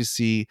start to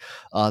see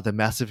the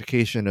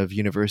massification of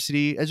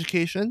university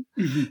education,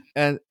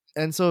 and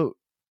so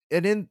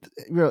and in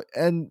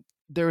and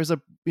there is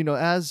a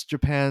as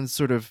Japan's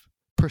sort of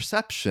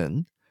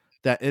perception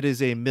that it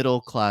is a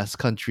middle class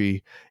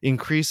country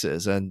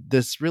increases, and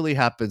this really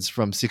happens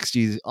from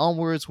 60s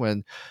onwards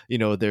when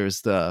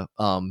there's the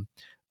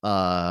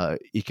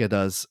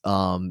Ikeda's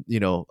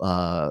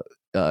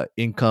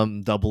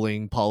income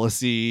doubling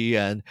policy,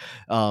 and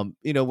when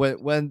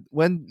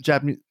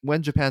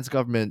Japan's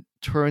government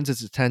turns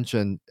its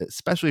attention,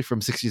 especially from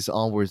 60s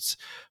onwards,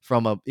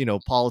 from a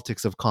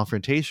politics of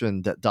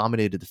confrontation that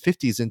dominated the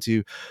 50s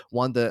into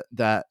one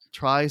that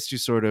tries to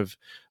sort of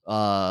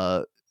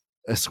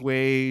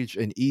assuage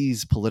and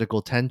ease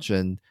political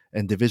tension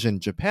and division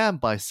in Japan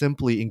by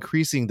simply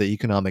increasing the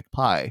economic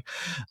pie.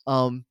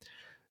 As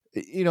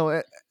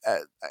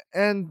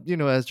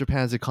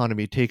Japan's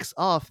economy takes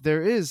off,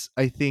 there is,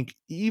 I think,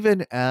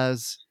 even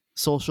as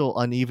social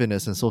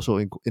unevenness and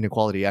social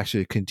inequality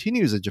actually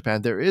continues in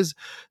Japan, there is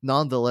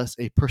nonetheless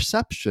a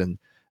perception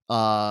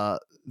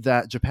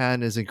that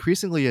Japan is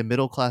increasingly a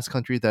middle class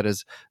country that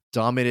is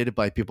dominated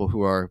by people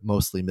who are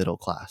mostly middle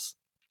class.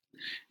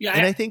 Yeah,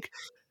 and I think.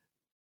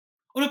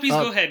 Oh no, please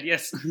go ahead.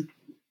 Yes.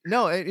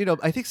 No,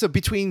 I think so.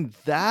 Between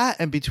that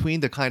and between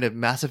the kind of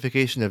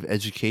massification of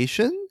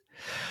education,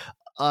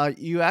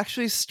 you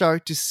actually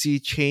start to see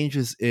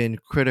changes in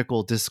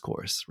critical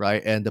discourse,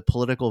 right? And the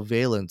political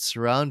valence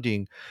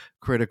surrounding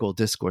critical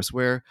discourse,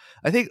 where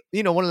I think,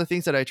 one of the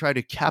things that I try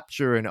to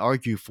capture and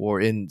argue for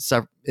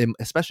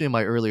especially in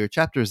my earlier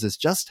chapters, is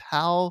just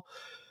how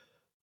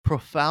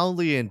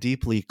profoundly and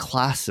deeply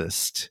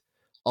classist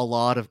a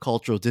lot of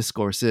cultural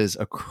discourse is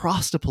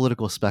across the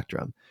political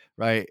spectrum,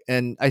 right?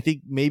 And I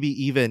think maybe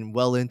even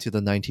well into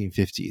the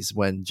 1950s,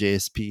 when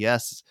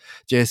JSPC,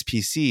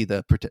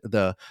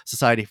 the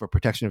Society for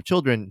Protection of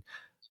Children,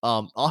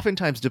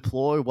 oftentimes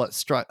deploy what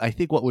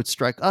would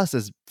strike us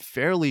as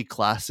fairly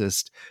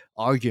classist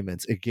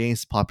arguments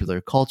against popular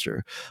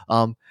culture.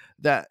 I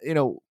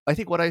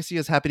think what I see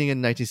as happening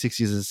in the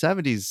 1960s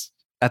and 70s,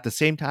 at the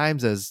same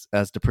times as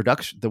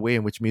the way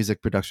in which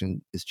music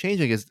production is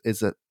changing, is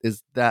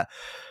that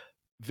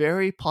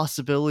very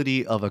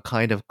possibility of a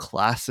kind of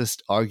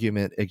classist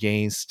argument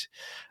against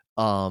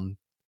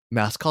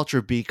mass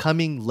culture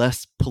becoming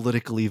less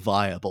politically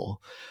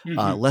viable,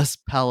 less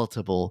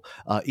palatable,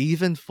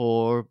 even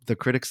for the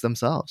critics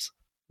themselves.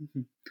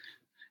 Mm-hmm.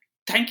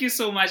 Thank you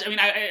so much. I mean,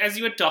 as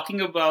you were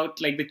talking about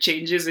like the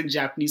changes in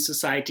Japanese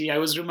society, I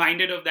was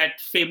reminded of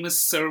that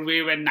famous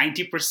survey when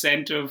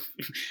 90% of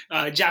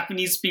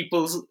Japanese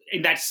people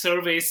in that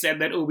survey said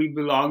that, we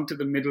belong to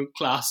the middle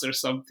class or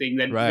something,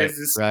 that there's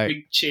this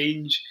big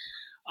change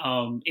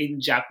in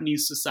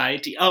Japanese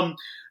society.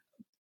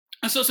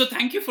 So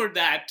thank you for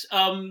that.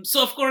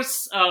 So of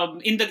course,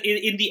 in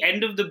the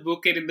end of the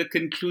book and in the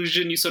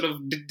conclusion, you sort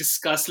of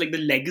discuss like the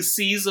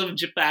legacies of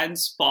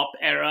Japan's pop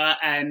era.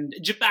 And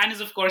Japan is,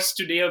 of course,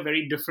 today a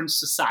very different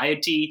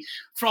society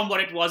from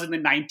what it was in the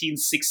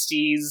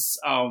 1960s.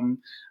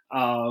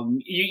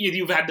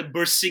 You've had the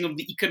bursting of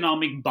the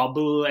economic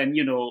bubble, and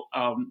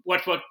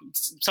what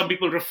some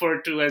people refer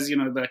to as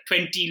the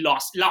 20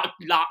 lost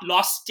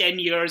 10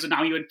 years, and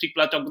now even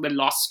people are talking about the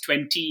lost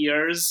 20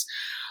 years.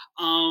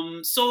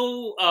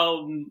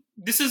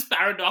 This is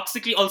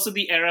paradoxically also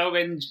the era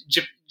when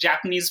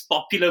Japanese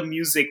popular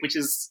music, which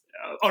is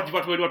or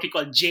what we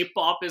call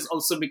J-pop, has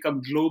also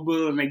become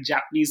global, and like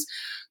Japanese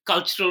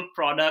cultural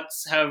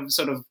products have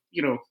sort of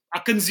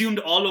are consumed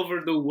all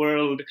over the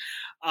world.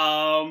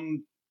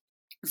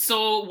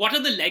 So what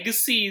are the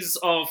legacies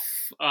of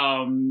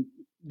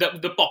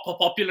the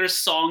popular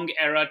song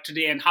era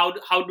today, and how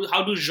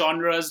do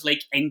genres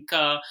like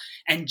enka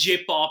and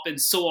J-pop and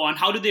so on,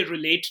 how do they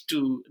relate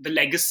to the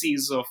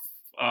legacies of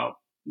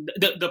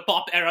the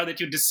pop era that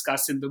you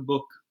discuss in the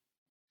book?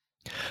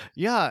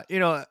 Yeah,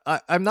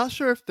 I'm not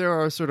sure if there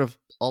are sort of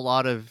a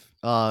lot of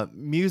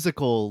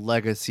musical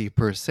legacy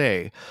per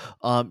se,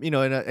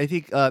 and I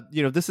think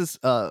this is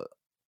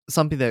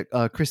something that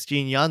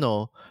Christine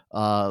Yano,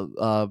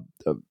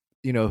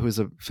 who's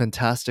a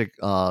fantastic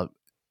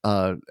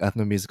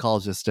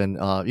ethnomusicologist and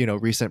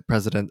recent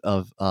president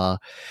of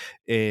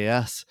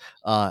AAS,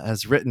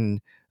 has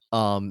written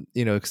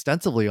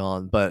extensively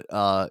on. But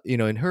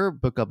in her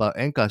book about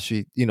enka,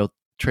 she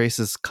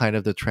traces kind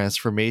of the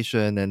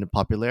transformation and the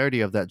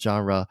popularity of that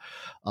genre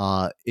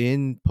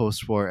in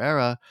post-war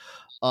era.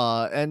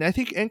 And I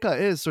think enka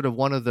is sort of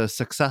one of the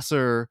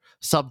successor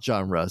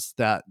subgenres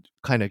that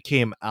kind of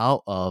came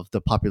out of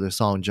the popular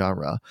song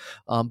genre.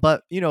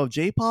 But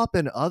J-pop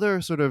and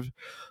other sort of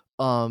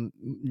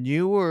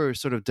newer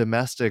sort of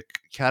domestic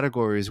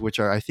categories, which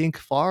are I think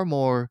far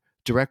more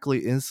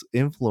directly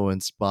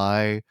influenced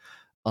by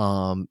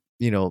um,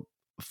 you know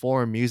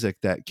foreign music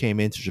that came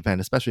into Japan,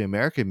 especially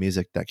American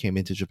music that came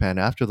into Japan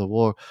after the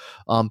war.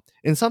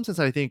 In some sense,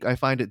 I think I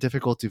find it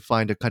difficult to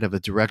find a kind of a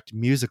direct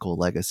musical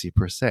legacy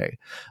per se.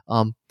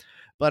 Um,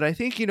 but I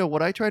think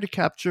what I try to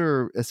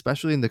capture,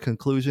 especially in the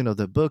conclusion of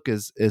the book,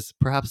 is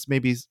perhaps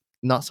maybe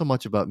not so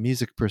much about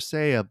music per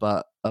se,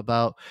 but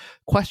about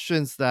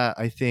questions that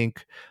I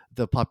think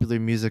the popular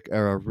music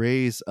era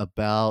raised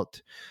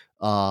about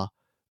uh,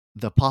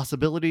 the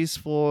possibilities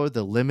for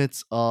the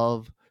limits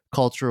of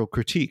cultural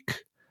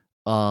critique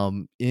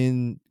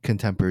in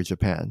contemporary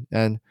Japan.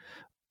 And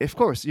of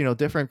course,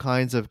 different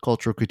kinds of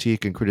cultural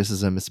critique and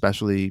criticism,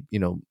 especially,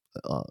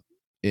 uh,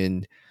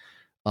 in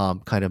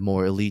kind of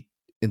more elite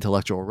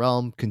intellectual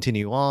realm,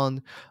 continue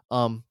on.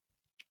 Um,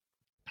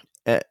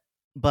 eh,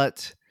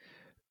 but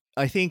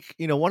I think,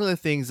 one of the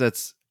things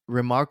that's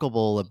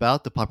remarkable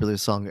about the popular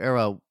song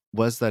era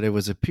was that it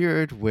was a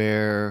period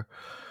where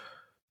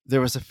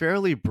there was a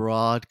fairly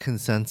broad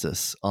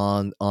consensus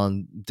on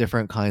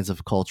different kinds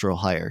of cultural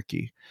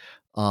hierarchy.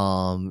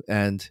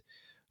 And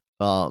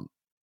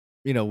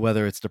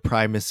whether it's the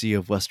primacy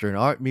of Western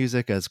art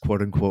music as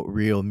quote unquote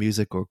real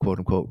music or quote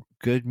unquote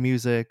good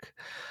music,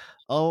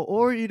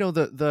 or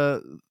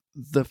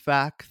the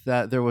fact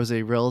that there was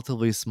a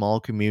relatively small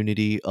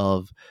community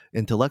of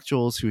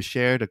intellectuals who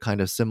shared a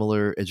kind of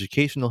similar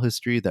educational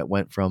history that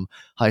went from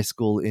high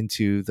school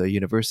into the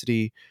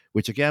university,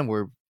 which again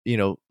were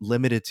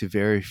limited to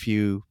very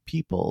few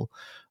people.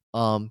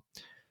 Um,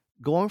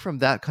 Going from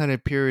that kind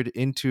of period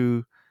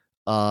into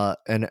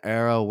an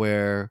era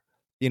where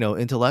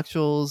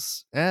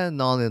intellectuals and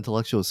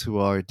non-intellectuals who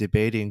are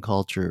debating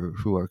culture,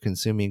 who are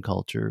consuming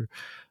culture,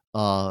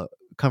 uh,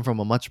 come from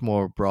a much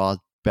more broad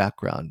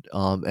background,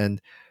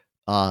 and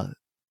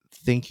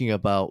thinking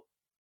about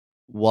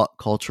what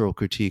cultural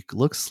critique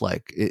looks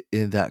like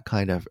in that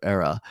kind of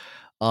era.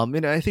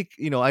 And I think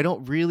I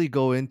don't really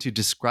go into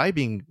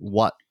describing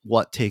what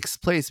takes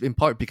place, in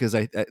part because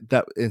I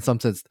that in some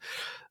sense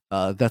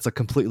that's a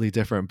completely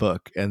different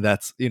book, and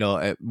that's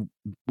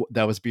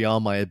that was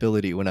beyond my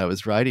ability when I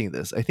was writing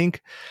this. I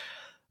think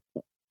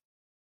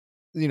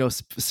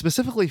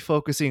specifically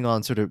focusing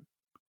on sort of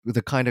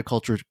the kind of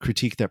culture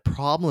critique that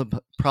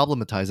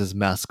problematizes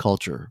mass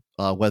culture,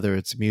 whether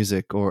it's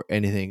music or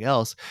anything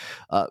else.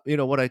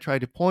 What I try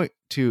to point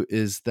to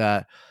is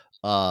that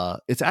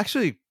it's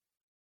actually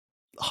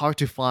hard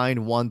to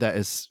find one that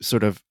is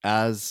sort of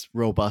as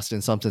robust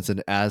in some sense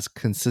and as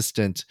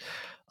consistent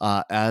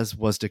as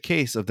was the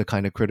case of the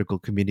kind of critical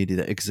community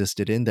that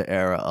existed in the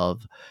era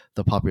of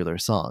the popular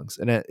songs.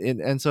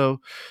 And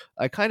so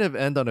I kind of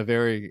end on a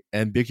very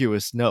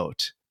ambiguous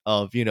note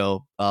of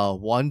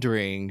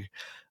wondering,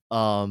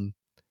 um,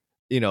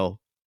 you know,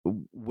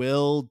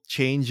 will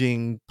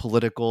changing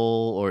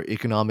political or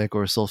economic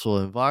or social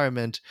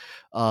environment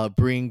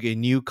bring a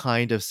new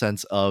kind of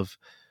sense of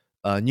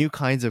new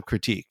kinds of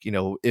critique?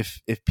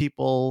 If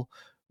people,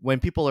 when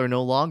people are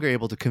no longer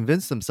able to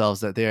convince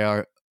themselves that they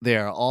are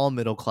all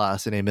middle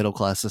class in a middle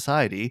class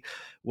society,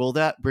 will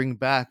that bring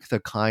back the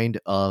kind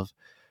of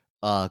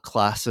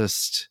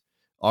classist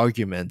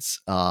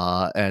arguments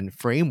and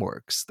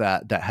frameworks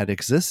that had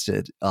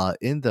existed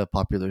in the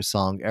popular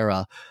song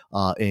era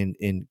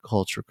in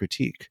culture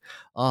critique?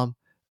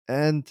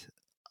 And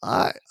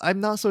I'm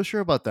not so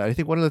sure about that. I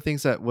think one of the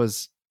things that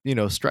was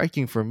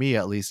striking for me,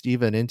 at least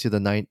even into the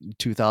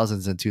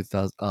 2000s and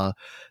 2000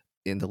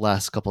 in the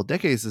last couple of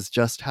decades, is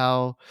just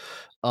how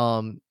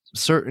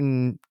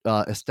certain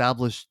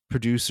established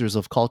producers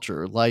of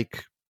culture,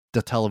 like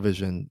the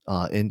television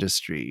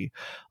industry,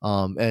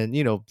 and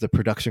the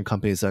production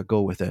companies that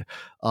go with it,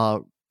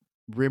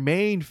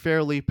 remain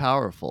fairly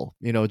powerful.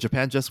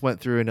 Japan just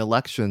went through an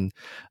election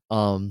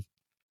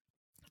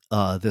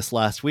this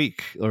last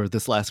week or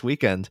this last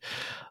weekend,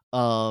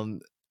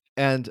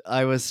 and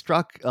I was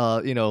struck,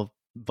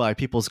 by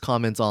people's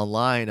comments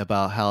online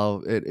about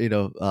how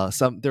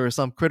there were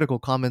some critical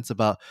comments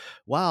about,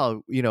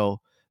 wow,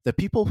 the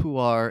people who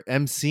are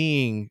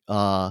emceeing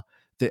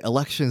the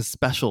election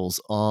specials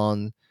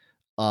on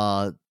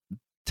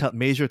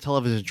major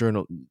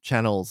television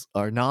channels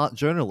are not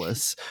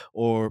journalists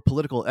or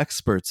political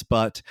experts,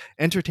 but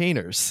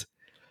entertainers.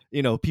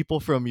 People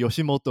from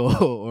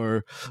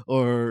Yoshimoto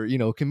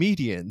or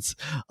comedians.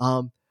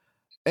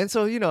 And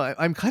so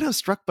I'm kind of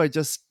struck by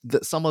just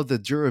some of the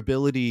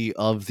durability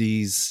of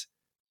these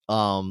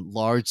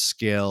large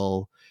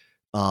scale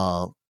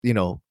cultural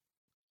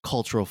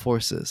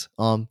forces.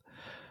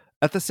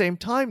 At the same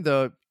time,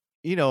 though,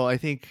 I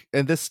think,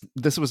 and this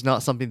was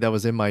not something that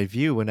was in my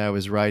view when I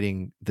was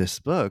writing this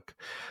book,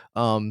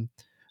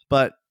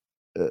 but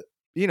uh,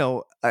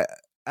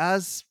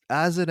 as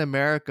in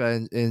America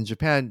and in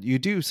Japan, you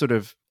do sort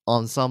of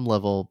on some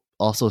level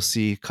also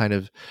see kind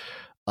of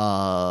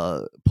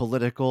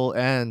political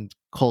and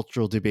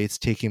cultural debates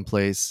taking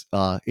place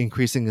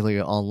increasingly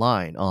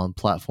online on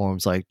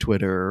platforms like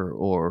Twitter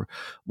or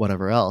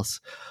whatever else.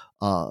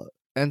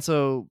 And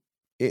so,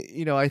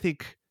 I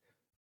think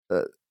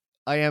uh,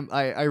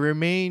 I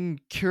remain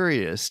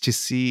curious to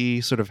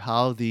see sort of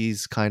how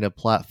these kind of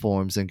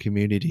platforms and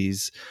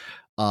communities,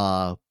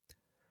 uh,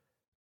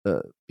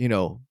 uh you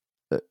know,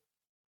 uh,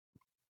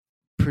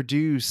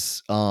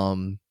 produce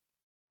not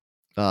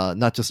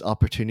just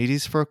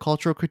opportunities for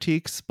cultural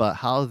critiques, but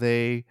how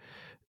they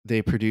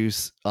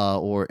produce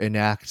or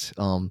enact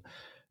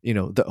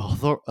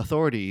the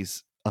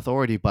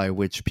authority by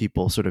which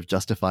people sort of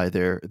justify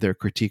their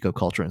critique of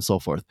culture and so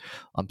forth.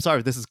 I'm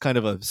sorry, this is kind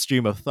of a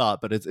stream of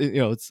thought, but it's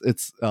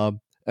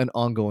an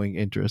ongoing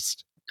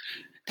interest.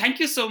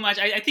 Thank you so much.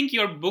 I think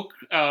your book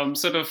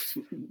sort of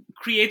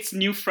creates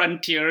new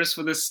frontiers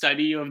for the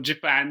study of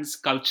Japan's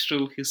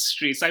cultural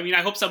history. So, I mean,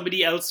 I hope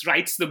somebody else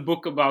writes the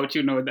book about,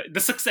 the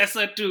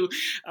successor to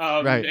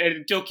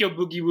Right. Tokyo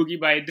Boogie Woogie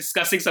by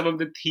discussing some of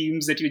the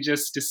themes that you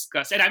just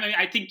discussed. And I mean,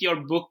 I think your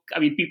book,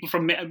 people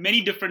from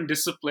many different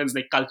disciplines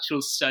like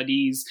cultural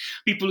studies,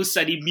 people who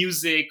study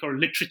music or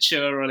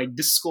literature or like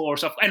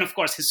discourse, and of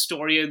course,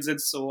 historians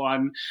and so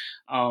on,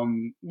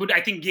 would, I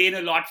think, gain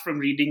a lot from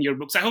reading your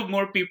books. I hope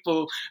more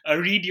people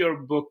read your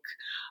book.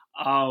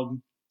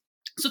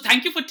 So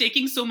thank you for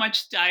taking so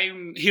much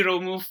time,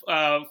 Hiromu,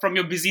 from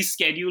your busy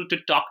schedule to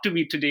talk to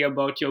me today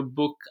about your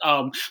book.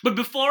 But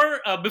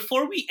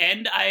before we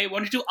end, I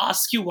wanted to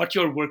ask you what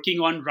you're working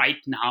on right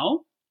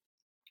now.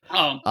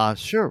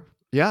 Sure.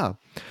 Yeah.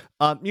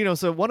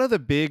 So one of the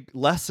big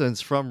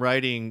lessons from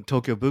writing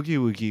Tokyo Boogie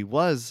Woogie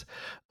was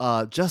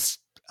just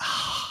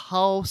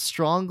how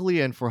strongly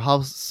and for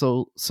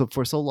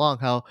so long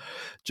how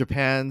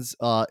Japan's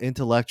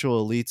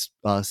intellectual elites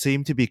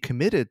seem to be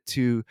committed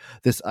to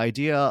this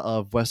idea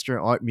of Western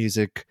art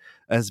music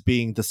as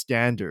being the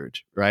standard,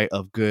 right,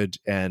 of good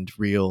and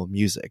real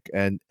music,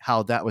 and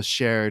how that was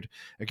shared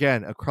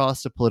again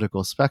across the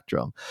political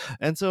spectrum.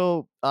 And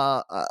so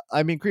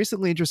I'm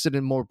increasingly interested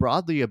in more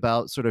broadly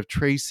about sort of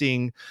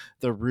tracing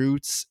the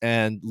roots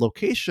and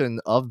location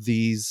of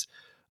these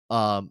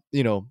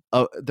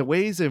the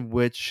ways in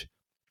which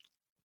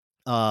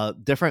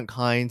different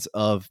kinds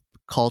of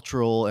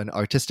cultural and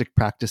artistic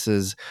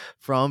practices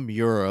from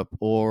Europe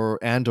or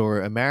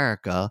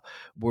America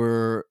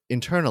were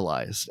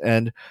internalized.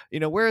 And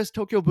whereas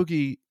Tokyo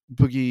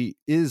Boogie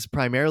is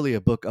primarily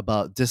a book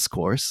about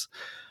discourse,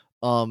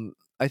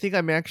 I think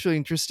I'm actually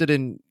interested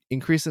in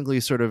increasingly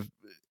sort of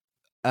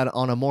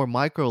on a more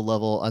micro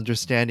level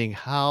understanding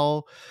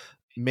how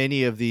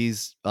many of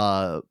these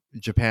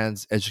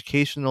Japan's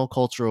educational,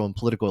 cultural, and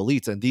political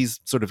elites, and these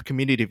sort of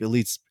community of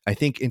elites, I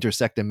think,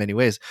 intersect in many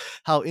ways.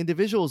 How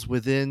individuals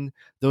within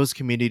those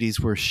communities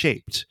were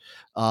shaped,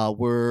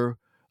 were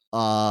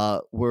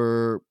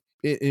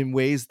in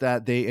ways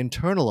that they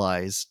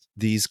internalized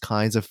these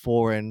kinds of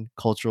foreign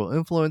cultural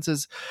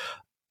influences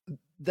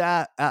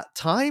that at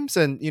times,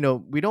 and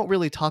we don't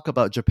really talk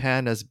about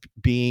Japan as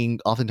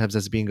being oftentimes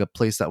as being a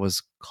place that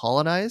was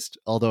colonized,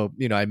 although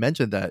I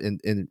mentioned that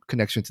in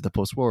connection to the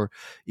post-war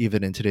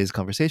even in today's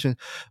conversation,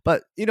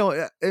 but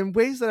in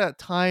ways that at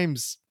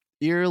times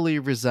eerily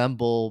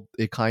resemble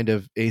a kind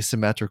of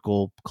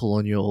asymmetrical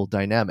colonial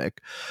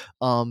dynamic.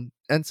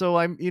 And so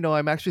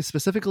I'm actually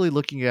specifically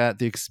looking at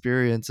the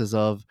experiences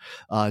of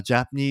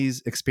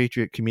Japanese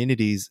expatriate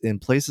communities in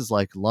places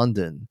like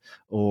London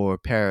or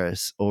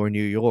Paris or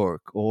New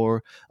York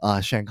or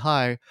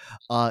Shanghai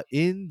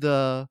in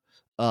the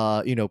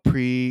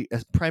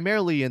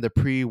primarily in the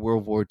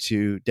pre-World War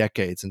II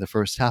decades in the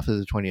first half of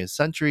the 20th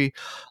century,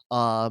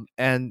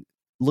 and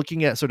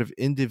looking at sort of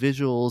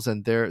individuals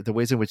and the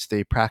ways in which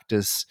they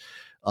practice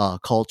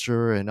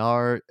culture and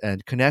art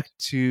and connect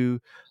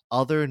to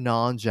other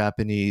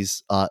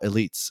non-Japanese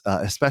elites,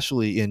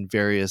 especially in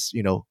various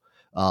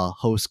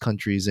host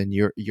countries in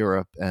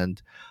Europe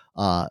and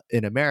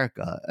in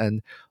America,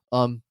 and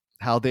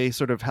how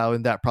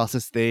in that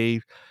process they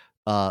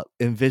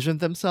envisioned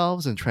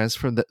themselves and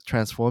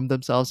transformed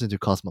themselves into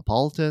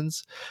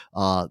cosmopolitans.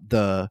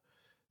 The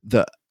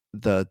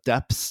the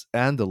depths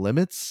and the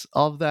limits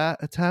of that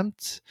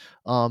attempt.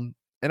 And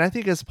I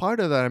think as part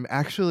of that, I'm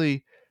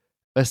actually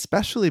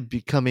especially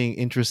becoming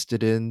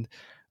interested in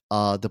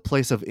the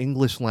place of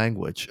English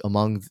language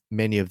among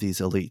many of these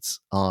elites.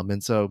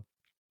 And so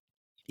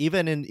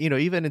even in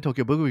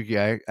Tokyo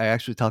Boogie, I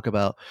actually talk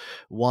about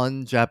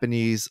one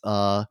Japanese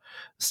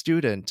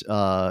student,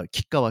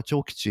 Kikawa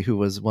Chokichi, who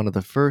was one of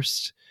the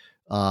first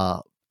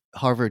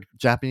Harvard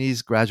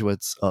Japanese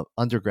graduates,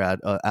 undergrad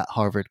at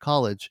Harvard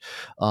College,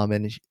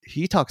 and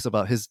he talks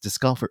about his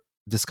discomfort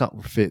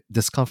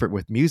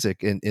with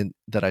music in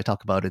that I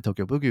talk about in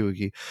Tokyo Boogie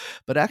Woogie,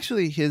 but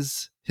actually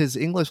his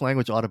English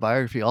language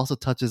autobiography also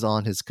touches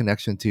on his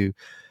connection to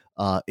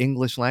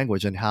English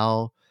language and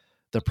how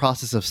the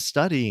process of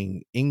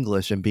studying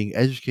English and being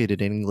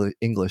educated in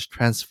English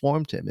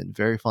transformed him in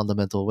very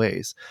fundamental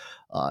ways.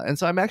 And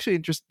so I'm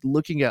actually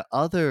looking at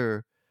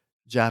other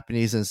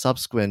Japanese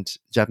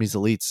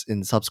elites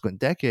in subsequent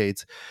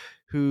decades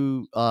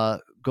who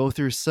go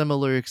through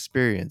similar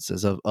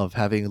experiences of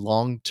having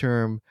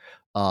long-term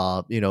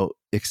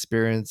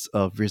experience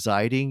of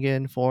residing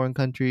in foreign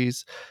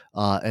countries,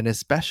 and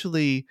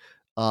especially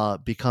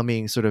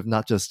becoming sort of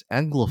not just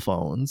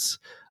Anglophones,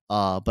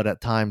 but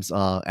at times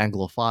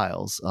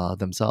Anglophiles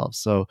themselves.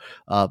 So,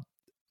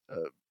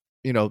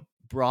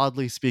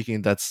 broadly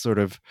speaking, that's sort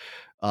of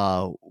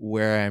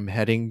where I'm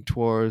heading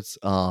towards.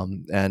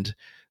 And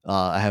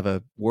I have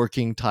a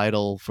working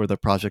title for the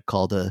project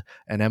called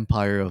An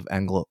Empire of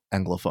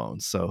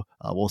Anglophones. So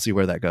we'll see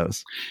where that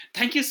goes.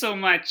 Thank you so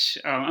much.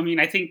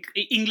 I think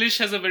English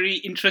has a very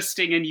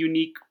interesting and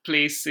unique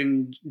place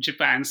in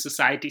Japan's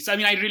society. So,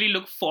 I really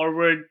look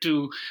forward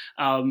to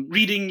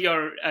reading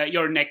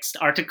your next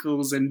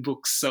articles and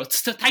books. So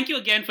thank you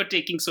again for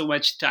taking so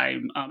much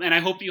time. And I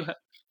hope you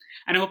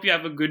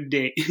have a good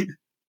day.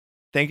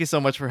 Thank you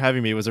so much for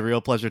having me. It was a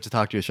real pleasure to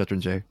talk to you,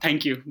 Shatrunjay.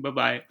 Thank you.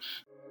 Bye-bye.